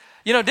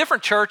 You know,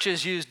 different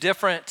churches use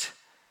different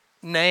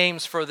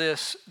names for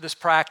this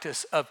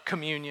practice of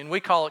communion. We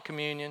call it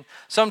communion.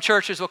 Some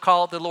churches will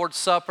call it the Lord's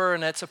Supper,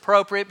 and that's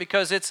appropriate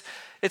because it's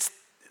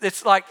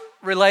like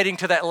relating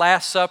to that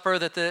Last Supper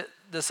that the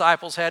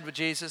disciples had with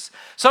Jesus.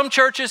 Some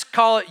churches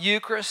call it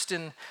Eucharist,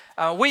 and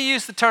we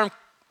use the term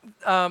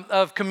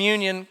of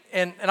communion,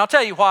 and I'll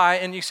tell you why,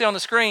 and you see on the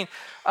screen,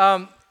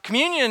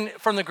 communion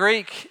from the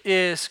Greek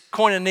is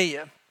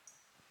koinonia,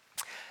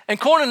 and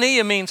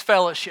koinonia means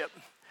fellowship.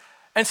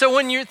 And so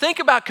when you think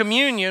about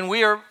communion,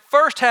 we are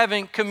first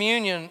having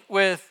communion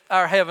with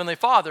our Heavenly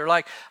Father.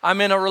 Like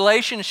I'm in a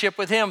relationship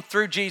with Him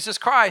through Jesus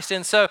Christ.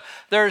 And so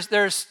there's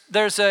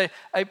a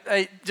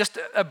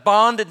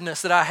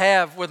bondedness that I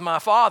have with my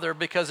Father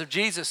because of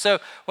Jesus. So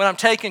when I'm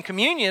taking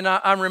communion,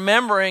 I'm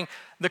remembering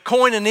the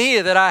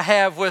koinonia that I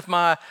have with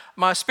my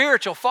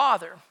spiritual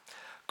father.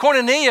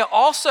 Koinonia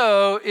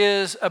also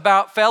is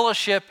about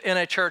fellowship in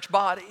a church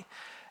body.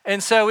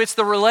 And so it's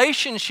the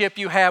relationship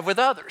you have with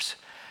others.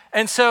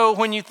 And so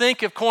when you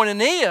think of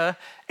koinonia,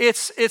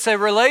 it's a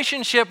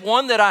relationship,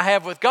 one that I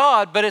have with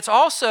God, but it's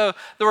also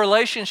the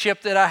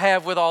relationship that I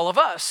have with all of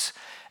us.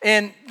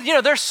 And you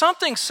know, there's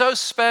something so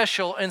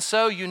special and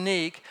so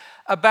unique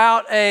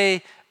about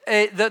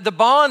the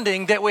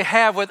bonding that we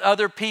have with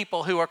other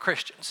people who are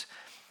Christians.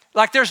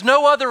 Like there's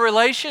no other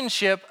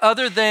relationship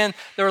other than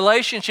the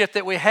relationship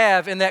that we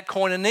have in that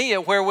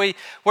koinonia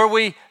where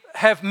we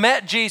have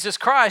met Jesus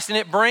Christ and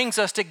it brings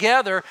us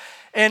together.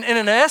 And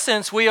in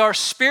essence, we are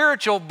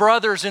spiritual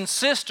brothers and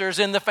sisters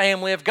in the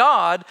family of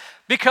God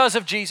because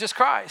of Jesus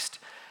Christ.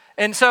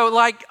 And so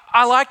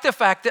I like the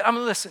fact that,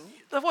 listen,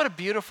 what a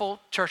beautiful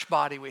church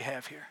body we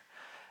have here.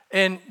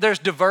 And there's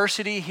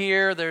diversity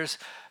here. There's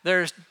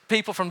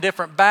people from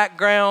different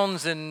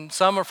backgrounds, and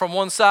some are from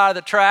one side of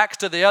the tracks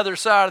to the other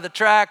side of the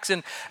tracks.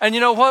 And you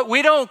know what?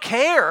 We don't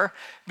care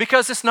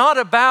because it's not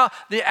about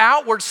the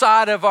outward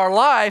side of our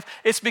life.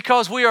 It's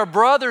because we are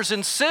brothers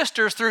and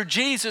sisters through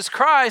Jesus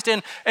Christ,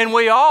 and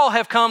we all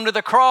have come to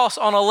the cross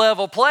on a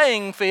level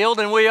playing field,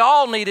 and we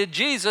all needed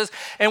Jesus,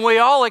 and we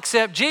all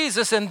accept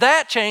Jesus, and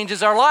that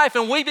changes our life,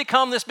 and we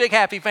become this big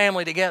happy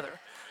family together.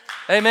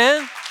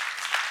 Amen?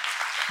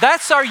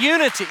 That's our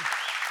unity.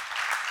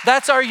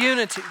 That's our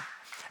unity.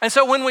 And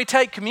so when we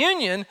take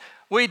communion,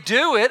 we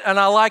do it, and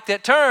I like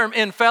that term,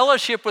 in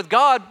fellowship with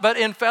God, but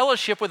in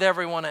fellowship with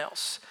everyone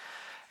else.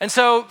 And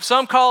so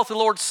some call it the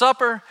Lord's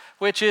Supper,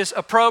 which is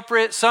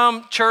appropriate.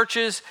 Some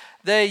churches,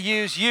 they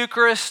use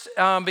Eucharist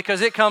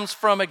because it comes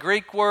from a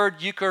Greek word,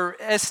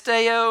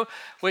 eucharisteo,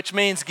 which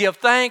means give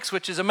thanks,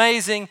 which is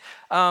amazing.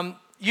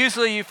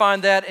 Usually you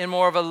find that in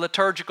more of a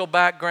liturgical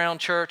background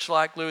church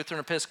like Lutheran,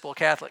 Episcopal,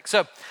 Catholic.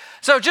 So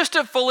just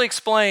to fully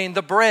explain,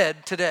 the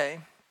bread today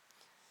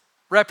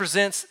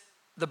represents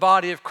the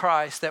body of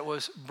Christ that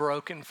was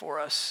broken for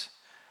us,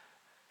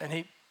 and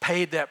He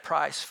paid that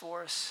price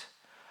for us.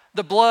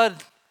 The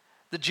blood,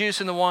 the juice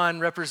and the wine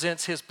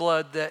represents His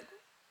blood that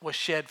was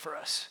shed for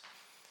us,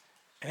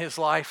 and His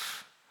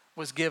life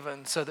was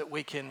given so that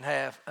we can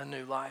have a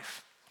new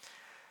life.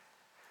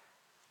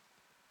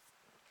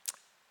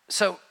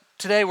 So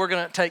today we're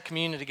going to take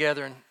communion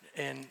together,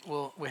 and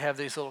we have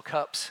these little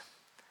cups.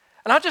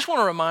 And I just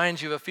want to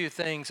remind you of a few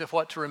things of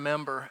what to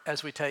remember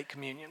as we take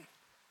communion,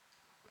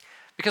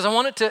 because I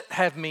want it to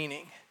have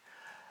meaning.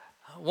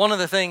 One of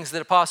the things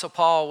that Apostle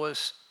Paul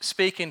was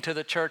speaking to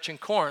the church in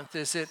Corinth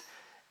is that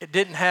it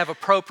didn't have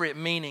appropriate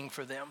meaning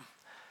for them.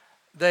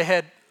 They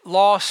had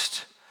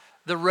lost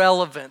the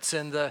relevance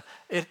and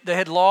they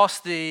had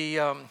lost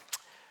the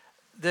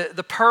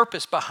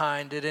purpose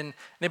behind it, and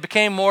it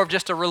became more of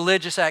just a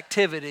religious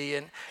activity,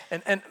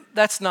 and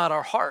that's not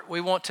our heart.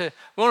 We want to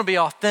be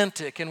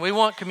authentic, and we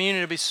want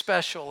community to be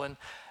special, and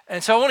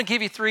so I want to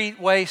give you 3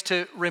 ways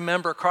to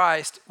remember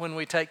Christ when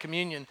we take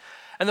communion.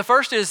 And the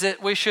first is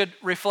that we should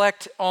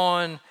reflect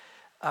on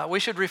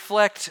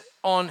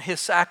His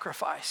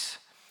sacrifice.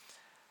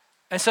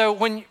 And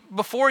so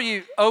before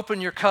you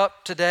open your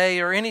cup today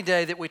or any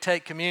day that we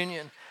take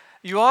communion,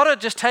 you ought to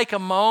just take a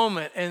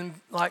moment and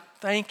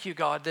thank you,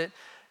 God, that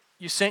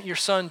you sent your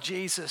Son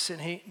Jesus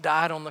and He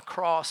died on the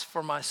cross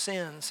for my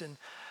sins, and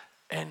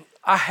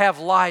I have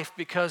life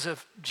because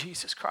of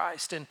Jesus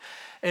Christ. And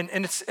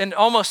it's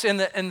almost in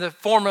the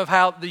form of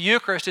how the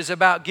Eucharist is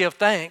about give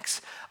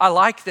thanks. I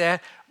like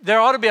that. There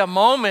ought to be a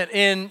moment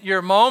in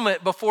your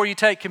moment before you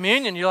take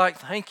communion. You're like,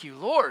 thank you,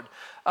 Lord,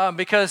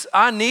 because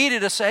I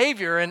needed a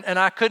Savior, and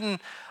I couldn't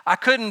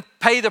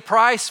pay the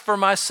price for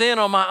my sin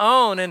on my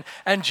own,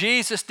 and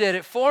Jesus did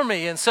it for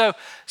me. And so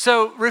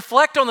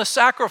reflect on the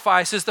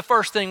sacrifice is the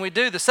first thing we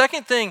do. The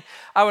second thing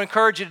I would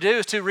encourage you to do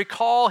is to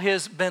recall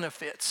His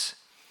benefits.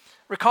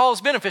 Recall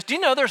His benefits. Do you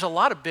know there's a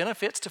lot of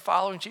benefits to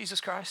following Jesus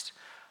Christ?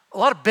 A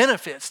lot of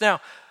benefits. Now,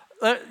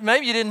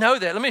 maybe you didn't know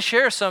that. Let me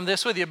share some of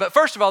this with you. But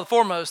first of all,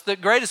 foremost, the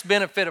greatest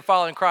benefit of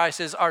following Christ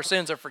is our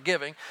sins are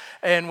forgiven,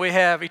 and we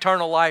have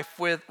eternal life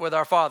with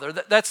our Father.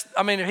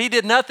 If he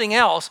did nothing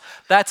else,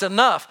 that's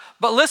enough.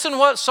 But listen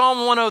what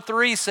Psalm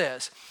 103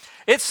 says.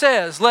 It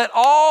says, let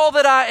all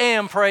that I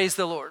am praise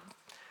the Lord.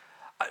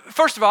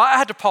 First of all, I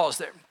had to pause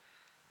there.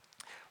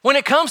 When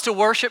it comes to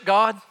worship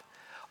God,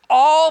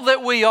 all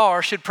that we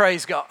are should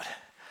praise God.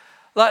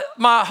 Like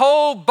my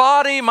whole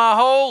body, my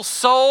whole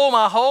soul,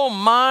 my whole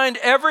mind,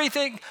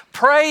 everything,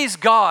 praise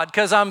God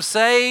because I'm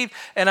saved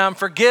and I'm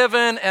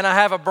forgiven and I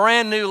have a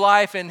brand new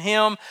life in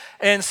Him.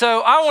 And so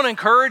I want to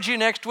encourage you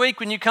next week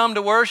when you come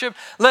to worship,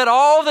 let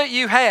all that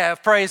you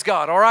have praise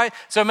God, all right?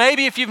 So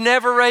maybe if you've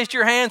never raised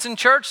your hands in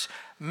church,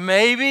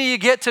 maybe you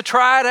get to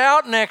try it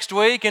out next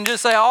week and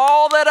just say,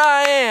 all that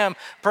I am,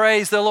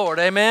 praise the Lord.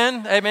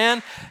 Amen,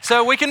 amen.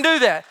 So we can do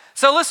that.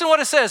 So listen what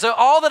it says.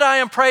 All that I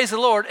am, praise the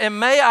Lord, and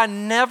may I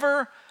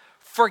never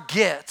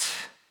forget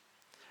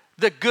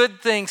the good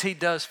things He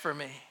does for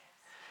me.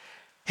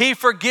 He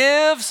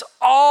forgives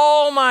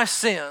all my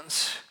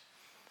sins.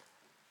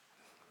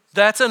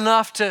 That's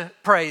enough to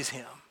praise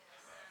Him.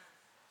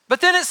 But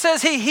then it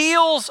says He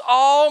heals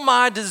all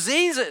my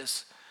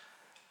diseases.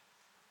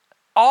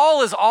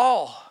 All is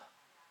all.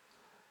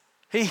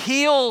 He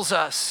heals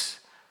us.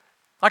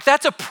 Like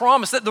that's a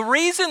promise. That the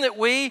reason that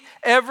we,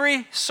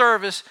 every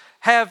service,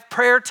 have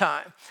prayer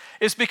time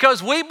is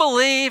because we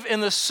believe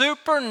in the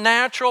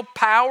supernatural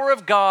power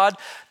of God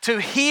to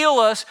heal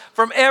us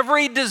from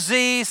every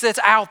disease that's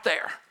out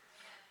there.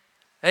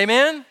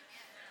 Amen?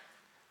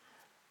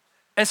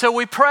 And so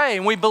we pray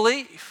and we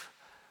believe.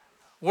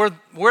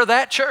 We're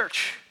that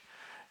church.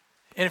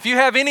 And if you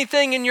have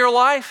anything in your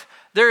life,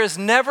 there is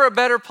never a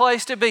better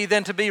place to be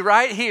than to be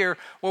right here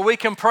where we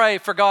can pray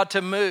for God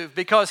to move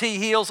because He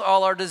heals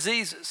all our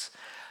diseases.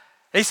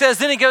 He says,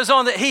 then he goes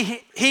on that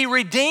he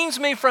redeems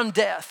me from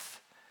death.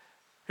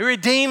 He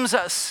redeems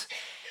us.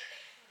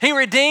 He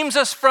redeems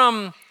us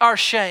from our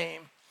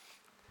shame.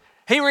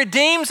 He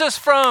redeems us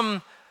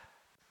from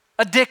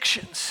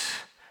addictions.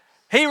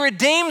 He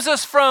redeems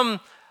us from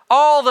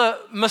all the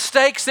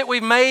mistakes that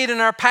we've made in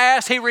our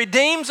past. He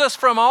redeems us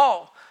from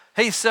all.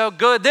 He's so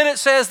good. Then it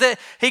says that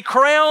He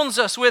crowns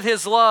us with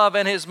His love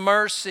and His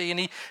mercy, and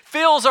He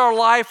fills our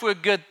life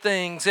with good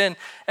things. And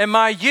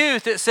my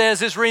youth, it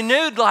says, is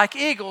renewed like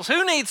eagles.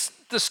 Who needs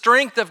the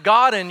strength of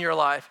God in your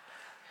life?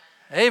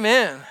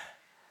 Amen.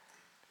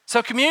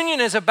 So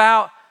communion is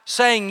about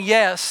saying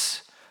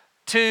yes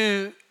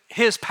to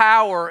His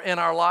power in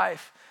our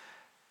life,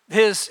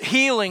 His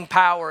healing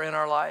power in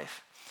our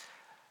life.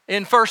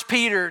 In 1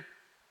 Peter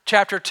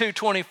chapter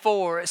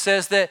 2:24, it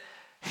says that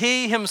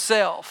He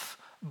Himself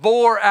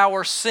bore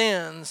our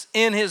sins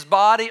in His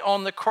body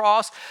on the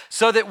cross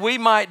so that we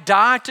might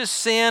die to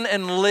sin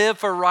and live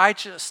for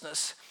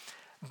righteousness.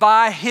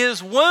 By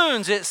His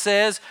wounds, it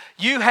says,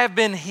 you have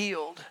been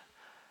healed.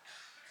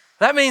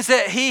 That means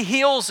that He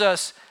heals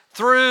us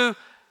through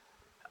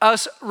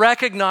us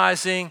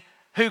recognizing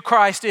who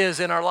Christ is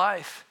in our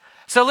life.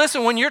 So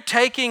listen, when you're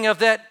taking of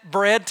that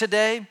bread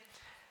today,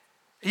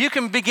 you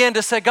can begin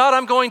to say, God,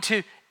 I'm going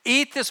to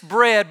eat this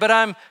bread, but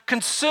I'm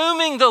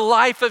consuming the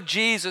life of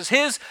Jesus.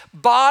 His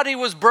body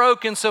was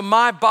broken so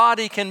my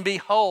body can be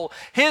whole.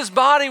 His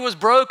body was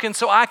broken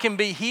so I can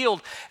be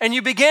healed. And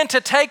you begin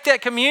to take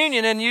that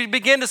communion and you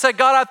begin to say,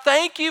 God, I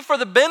thank you for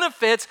the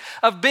benefits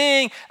of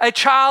being a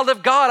child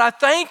of God. I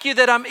thank you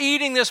that I'm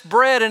eating this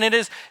bread and it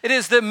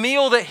is the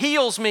meal that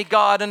heals me,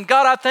 God. And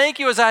God, I thank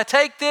you as I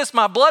take this,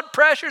 my blood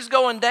pressure's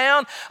going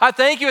down. I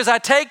thank you as I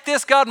take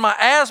this, God, my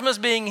asthma's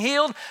being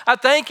healed. I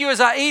thank you as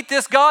I eat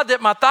this, God,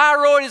 that my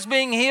thyroid is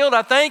being healed.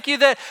 I thank you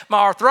that my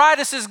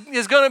arthritis is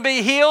going to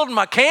be healed.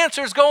 My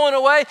cancer is going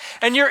away.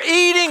 And you're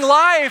eating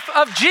life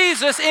of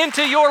Jesus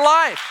into your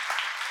life.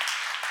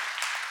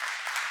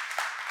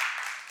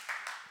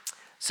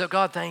 So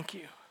God, thank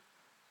you.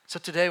 So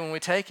today when we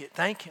take it,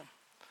 thank Him.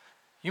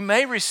 You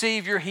may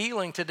receive your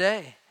healing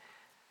today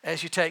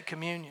as you take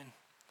communion.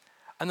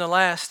 And the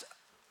last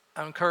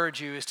I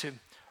encourage you is to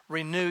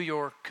renew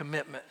your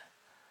commitment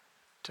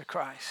to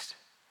Christ.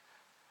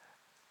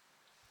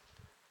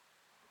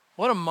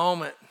 What a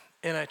moment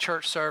in a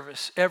church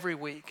service every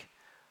week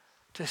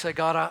to say,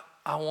 God,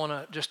 I want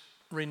to just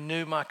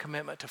renew my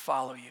commitment to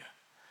follow you.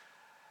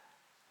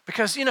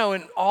 Because, in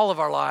all of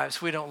our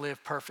lives, we don't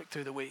live perfect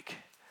through the week.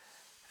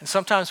 And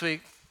sometimes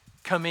we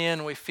come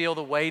in, we feel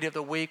the weight of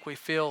the week, we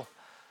feel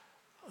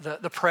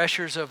the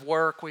pressures of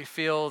work, we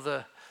feel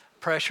the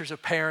pressures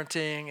of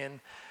parenting,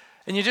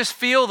 and you just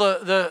feel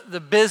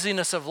the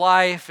busyness of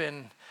life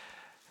and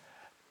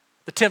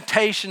the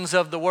temptations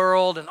of the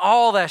world, and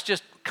all that's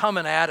just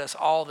coming at us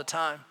all the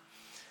time.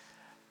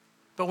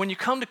 But when you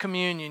come to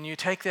communion, you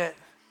take that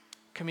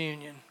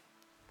communion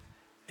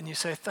and you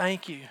say,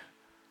 thank you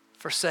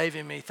for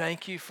saving me.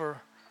 Thank you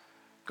for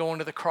going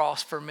to the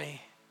cross for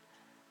me.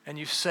 And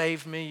you've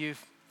saved me.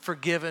 You've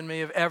forgiven me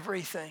of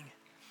everything.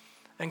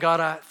 And God,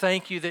 I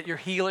thank you that you're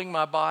healing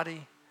my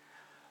body.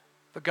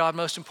 But God,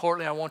 most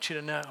importantly, I want you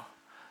to know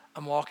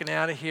I'm walking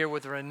out of here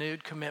with a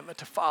renewed commitment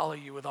to follow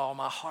you with all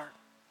my heart.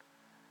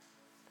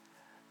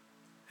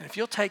 And if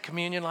you'll take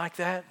communion like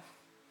that,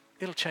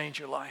 it'll change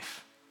your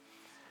life.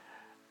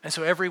 And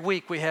so every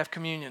week we have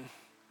communion.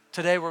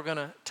 Today we're going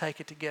to take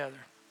it together.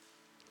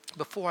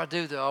 Before I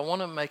do, though, I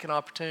want to make an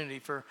opportunity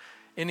for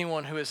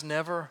anyone who has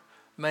never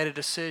made a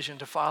decision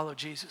to follow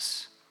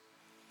Jesus.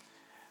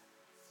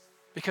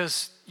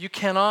 Because you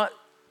cannot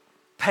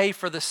pay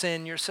for the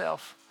sin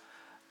yourself.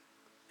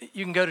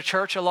 You can go to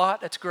church a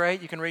lot, that's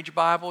great. You can read your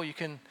Bible, you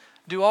can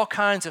do all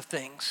kinds of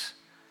things.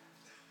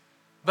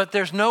 But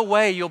there's no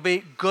way you'll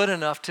be good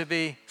enough to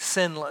be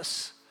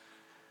sinless.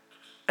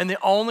 And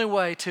the only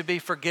way to be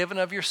forgiven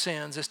of your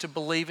sins is to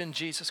believe in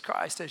Jesus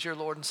Christ as your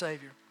Lord and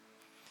Savior.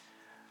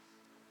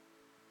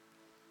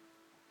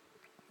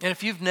 And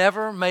if you've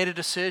never made a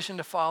decision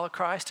to follow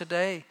Christ,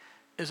 today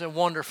is a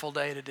wonderful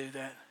day to do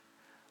that.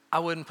 I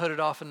wouldn't put it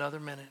off another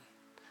minute.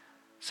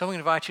 So I'm going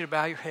to invite you to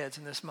bow your heads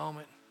in this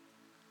moment.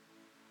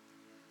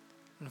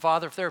 And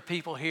Father, if there are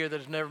people here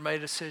that have never made a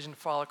decision to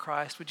follow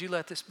Christ, would you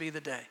let this be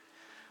the day?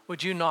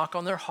 Would you knock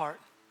on their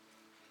heart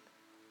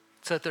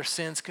so that their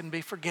sins can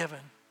be forgiven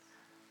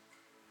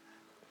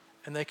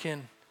and they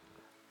can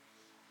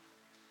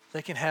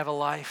have a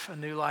life, a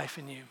new life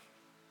in you?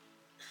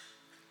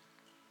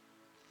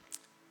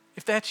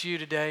 If that's you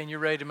today and you're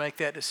ready to make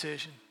that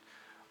decision,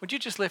 would you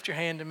just lift your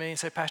hand to me and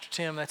say, Pastor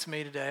Tim, that's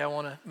me today. I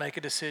want to make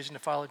a decision to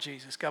follow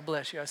Jesus. God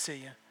bless you. I see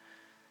you.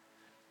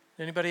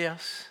 Anybody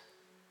else?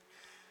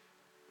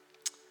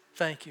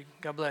 Thank you.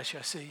 God bless you.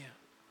 I see you.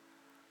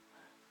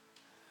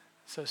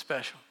 So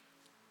special.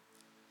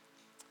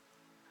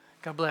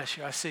 God bless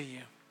you. I see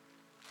you.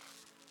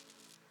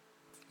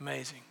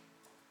 Amazing.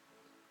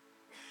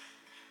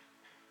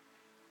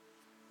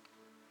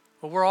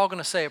 Well, we're all going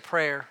to say a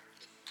prayer.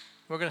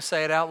 We're going to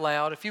say it out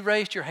loud. If you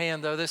raised your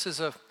hand, though, this is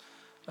a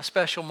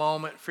special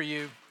moment for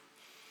you.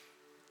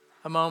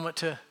 A moment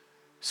to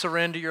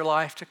surrender your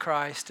life to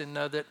Christ and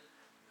know that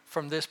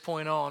from this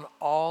point on,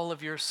 all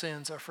of your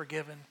sins are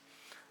forgiven.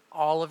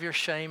 All of your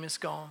shame is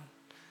gone.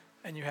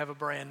 And you have a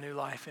brand new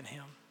life in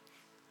Him.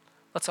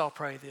 Let's all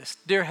pray this.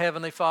 Dear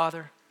Heavenly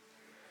Father,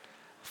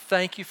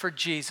 thank you for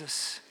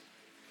Jesus.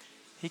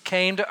 He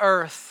came to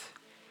earth,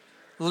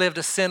 lived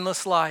a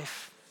sinless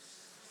life,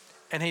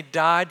 and He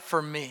died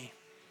for me.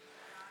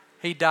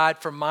 He died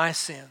for my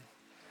sin.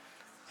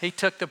 He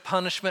took the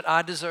punishment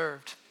I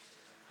deserved.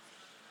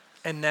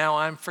 And now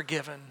I'm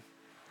forgiven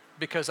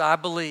because I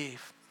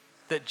believe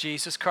that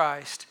Jesus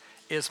Christ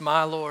is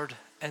my Lord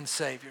and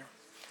Savior.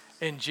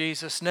 In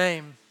Jesus'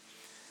 name.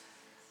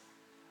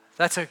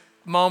 That's a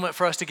moment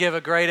for us to give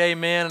a great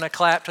amen and a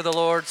clap to the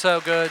Lord.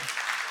 So good.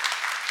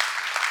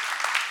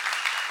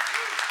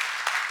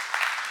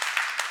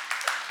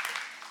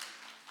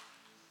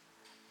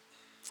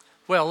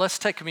 Well, let's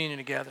take communion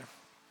together.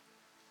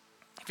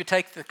 If you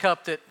take the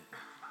cup that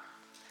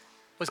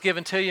was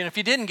given to you, and if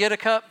you didn't get a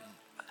cup,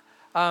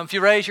 if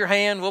you raise your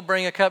hand, we'll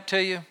bring a cup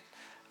to you.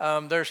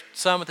 There's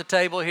some at the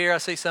table here. I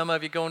see some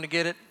of you going to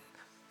get it.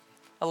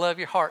 I love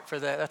your heart for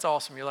that. That's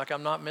awesome. You're like,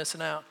 I'm not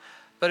missing out.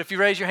 But if you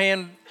raise your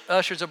hand,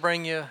 ushers will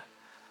bring you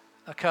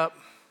a cup.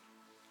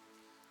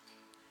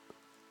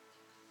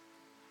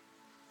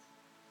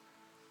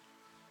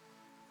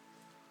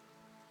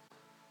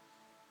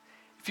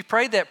 If you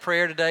prayed that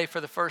prayer today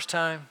for the first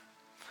time,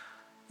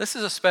 this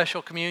is a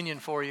special communion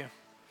for you.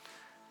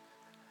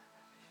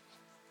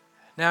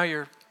 Now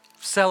you're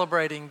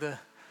celebrating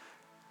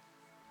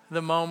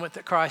the moment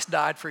that Christ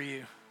died for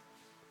you.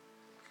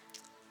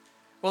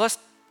 Well, let's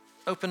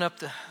open up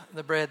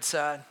the bread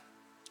side.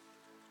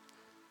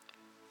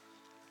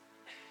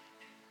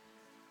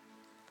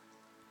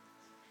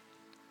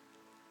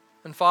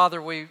 And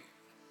Father, we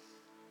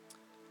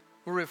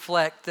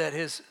reflect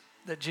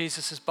that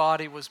Jesus'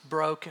 body was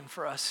broken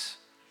for us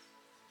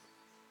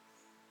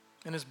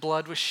and His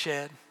blood was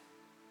shed.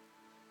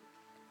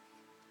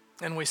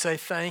 And we say,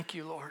 thank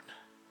you, Lord.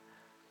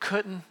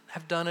 Couldn't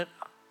have done it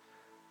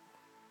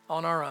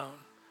on our own,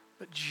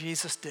 but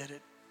Jesus did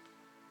it.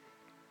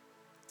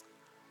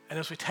 And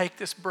as we take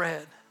this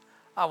bread,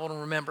 I want to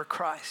remember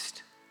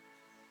Christ,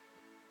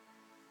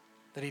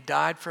 that He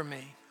died for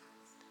me.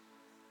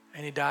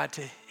 And He died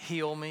to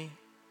heal me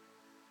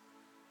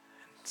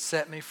and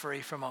set me free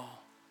from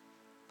all.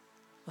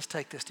 Let's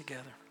take this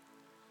together.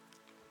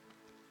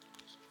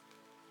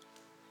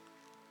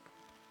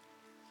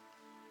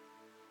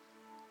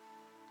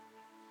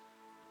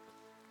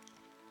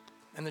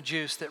 And the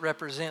juice that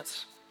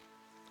represents,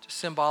 just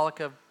symbolic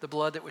of the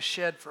blood that was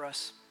shed for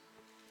us.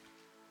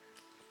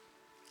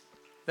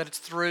 That it's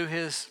through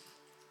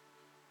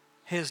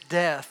His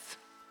death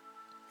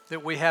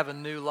that we have a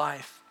new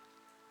life.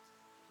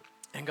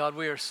 And God,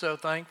 we are so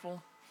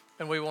thankful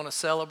and we want to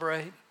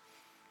celebrate,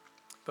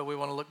 but we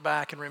want to look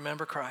back and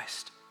remember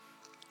Christ.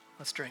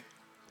 Let's drink.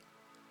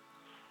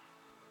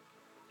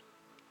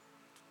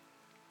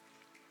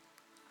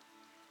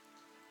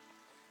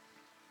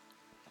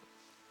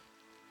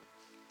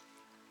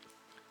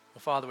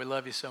 Well, Father, we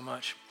love you so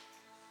much,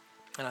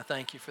 and I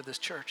thank you for this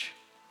church.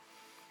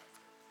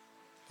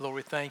 Lord,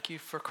 we thank you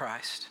for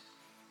Christ.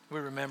 We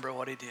remember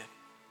what He did.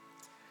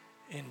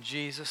 In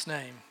Jesus'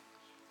 name.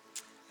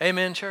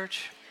 Amen,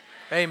 church.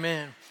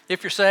 Amen.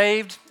 If you're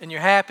saved and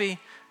you're happy,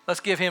 let's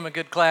give him a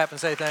good clap and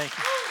say thank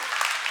you.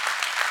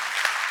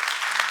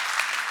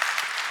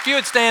 If you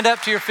would stand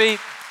up to your feet.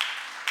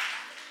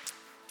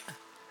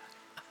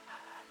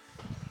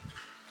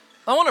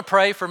 I want to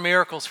pray for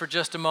miracles for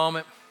just a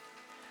moment.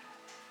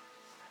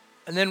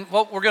 And then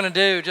what we're going to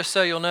do, just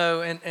so you'll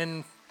know,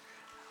 and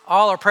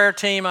all our prayer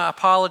team, I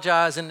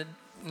apologize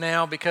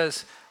now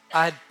because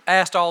I had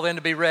asked all of them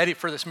to be ready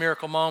for this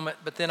miracle moment,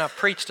 but then I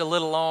preached a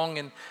little long,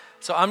 and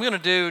so I'm going to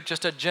do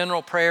just a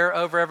general prayer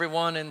over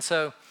everyone. And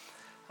so,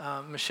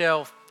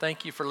 Michelle,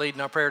 thank you for leading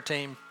our prayer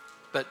team,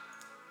 but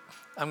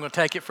I'm going to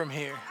take it from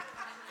here.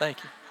 Thank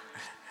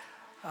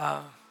you.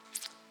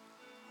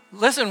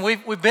 Listen,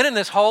 we've been in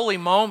this holy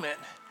moment,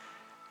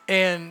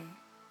 and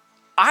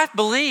I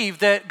believe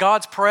that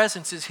God's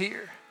presence is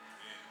here.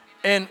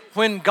 And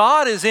when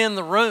God is in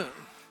the room,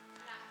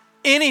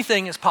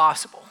 anything is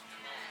possible.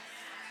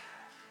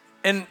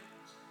 And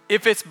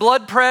if it's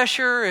blood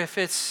pressure, if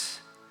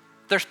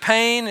there's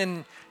pain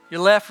in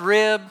your left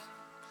rib,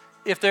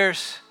 if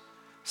there's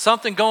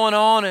something going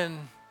on in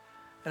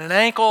an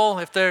ankle,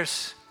 if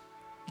there's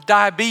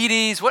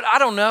diabetes, I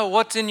don't know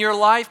what's in your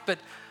life, but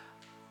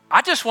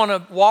I just want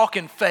to walk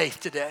in faith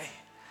today.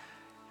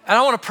 And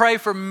I want to pray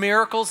for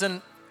miracles.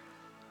 And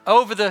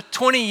over the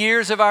 20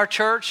 years of our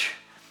church,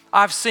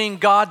 I've seen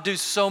God do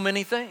so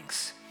many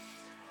things.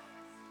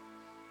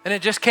 And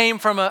it just came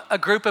from a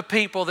group of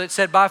people that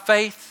said, by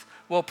faith,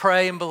 we'll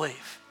pray and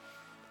believe.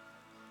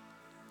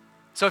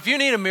 So if you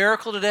need a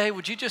miracle today,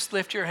 would you just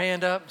lift your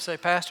hand up and say,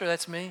 Pastor,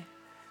 that's me?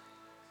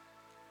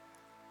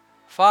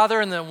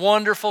 Father, in the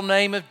wonderful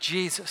name of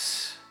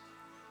Jesus,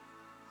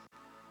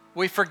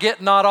 we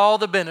forget not all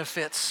the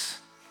benefits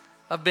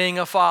of being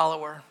a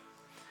follower,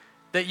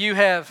 that you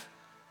have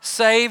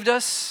saved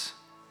us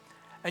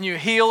and you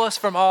heal us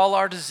from all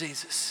our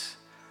diseases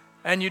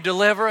and you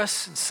deliver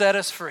us and set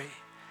us free.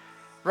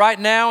 Right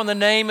now, in the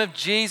name of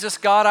Jesus,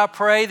 God, I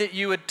pray that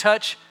you would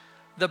touch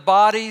the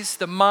bodies,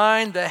 the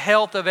mind, the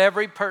health of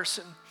every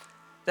person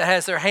that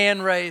has their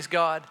hand raised,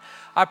 God.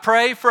 I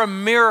pray for a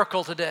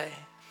miracle today.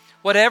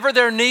 Whatever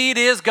their need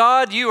is,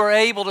 God, you are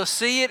able to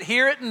see it,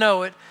 hear it, and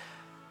know it.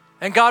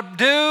 And God,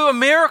 do a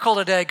miracle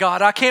today,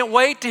 God. I can't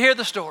wait to hear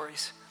the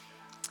stories.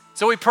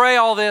 So we pray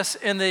all this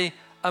in the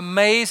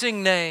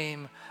amazing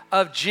name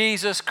of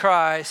Jesus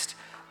Christ.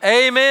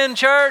 Amen,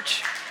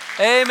 church.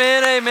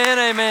 Amen, amen,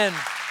 amen.